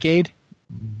like a decade,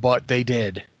 but they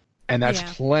did. And that's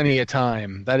plenty of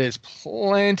time. That is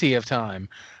plenty of time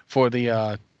for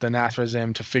the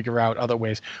Nathrazim to figure out other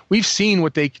ways. We've seen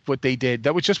what they did.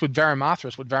 That was just with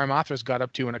Varimathras, what Varimathras got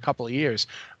up to in a couple of years.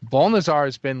 Balnazar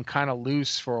has been kind of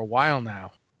loose for a while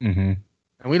now. Mm-hmm.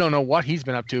 And we don't know what he's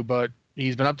been up to, but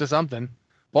he's been up to something.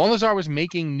 Balnazar was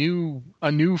making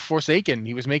a new Forsaken.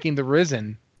 He was making the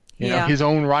Risen, you know, his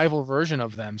own rival version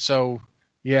of them. So,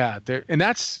 yeah, and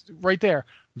that's right there.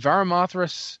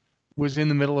 Varimathras was in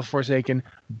the middle of Forsaken.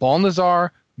 Balnazar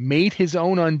made his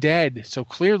own undead, so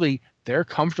clearly they're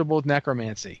comfortable with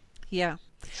necromancy. Yeah.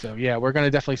 So, yeah, we're going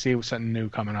to definitely see something new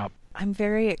coming up. I'm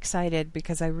very excited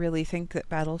because I really think that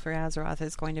Battle for Azeroth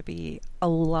is going to be a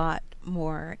lot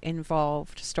more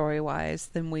involved story-wise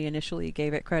than we initially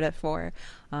gave it credit for.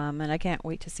 And I can't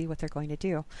wait to see what they're going to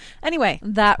do. Anyway,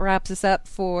 that wraps us up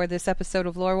for this episode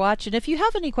of Lore Watch. And if you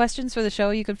have any questions for the show,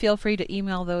 you can feel free to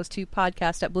email those to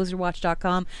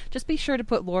podcast@blizzardwatch.com. Just be sure to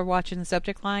put Lore Watch in the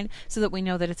subject line so that we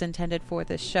know that it's intended for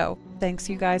this show. Thanks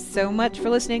you guys so much for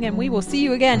listening, and we will see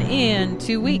you again in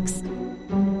 2 weeks.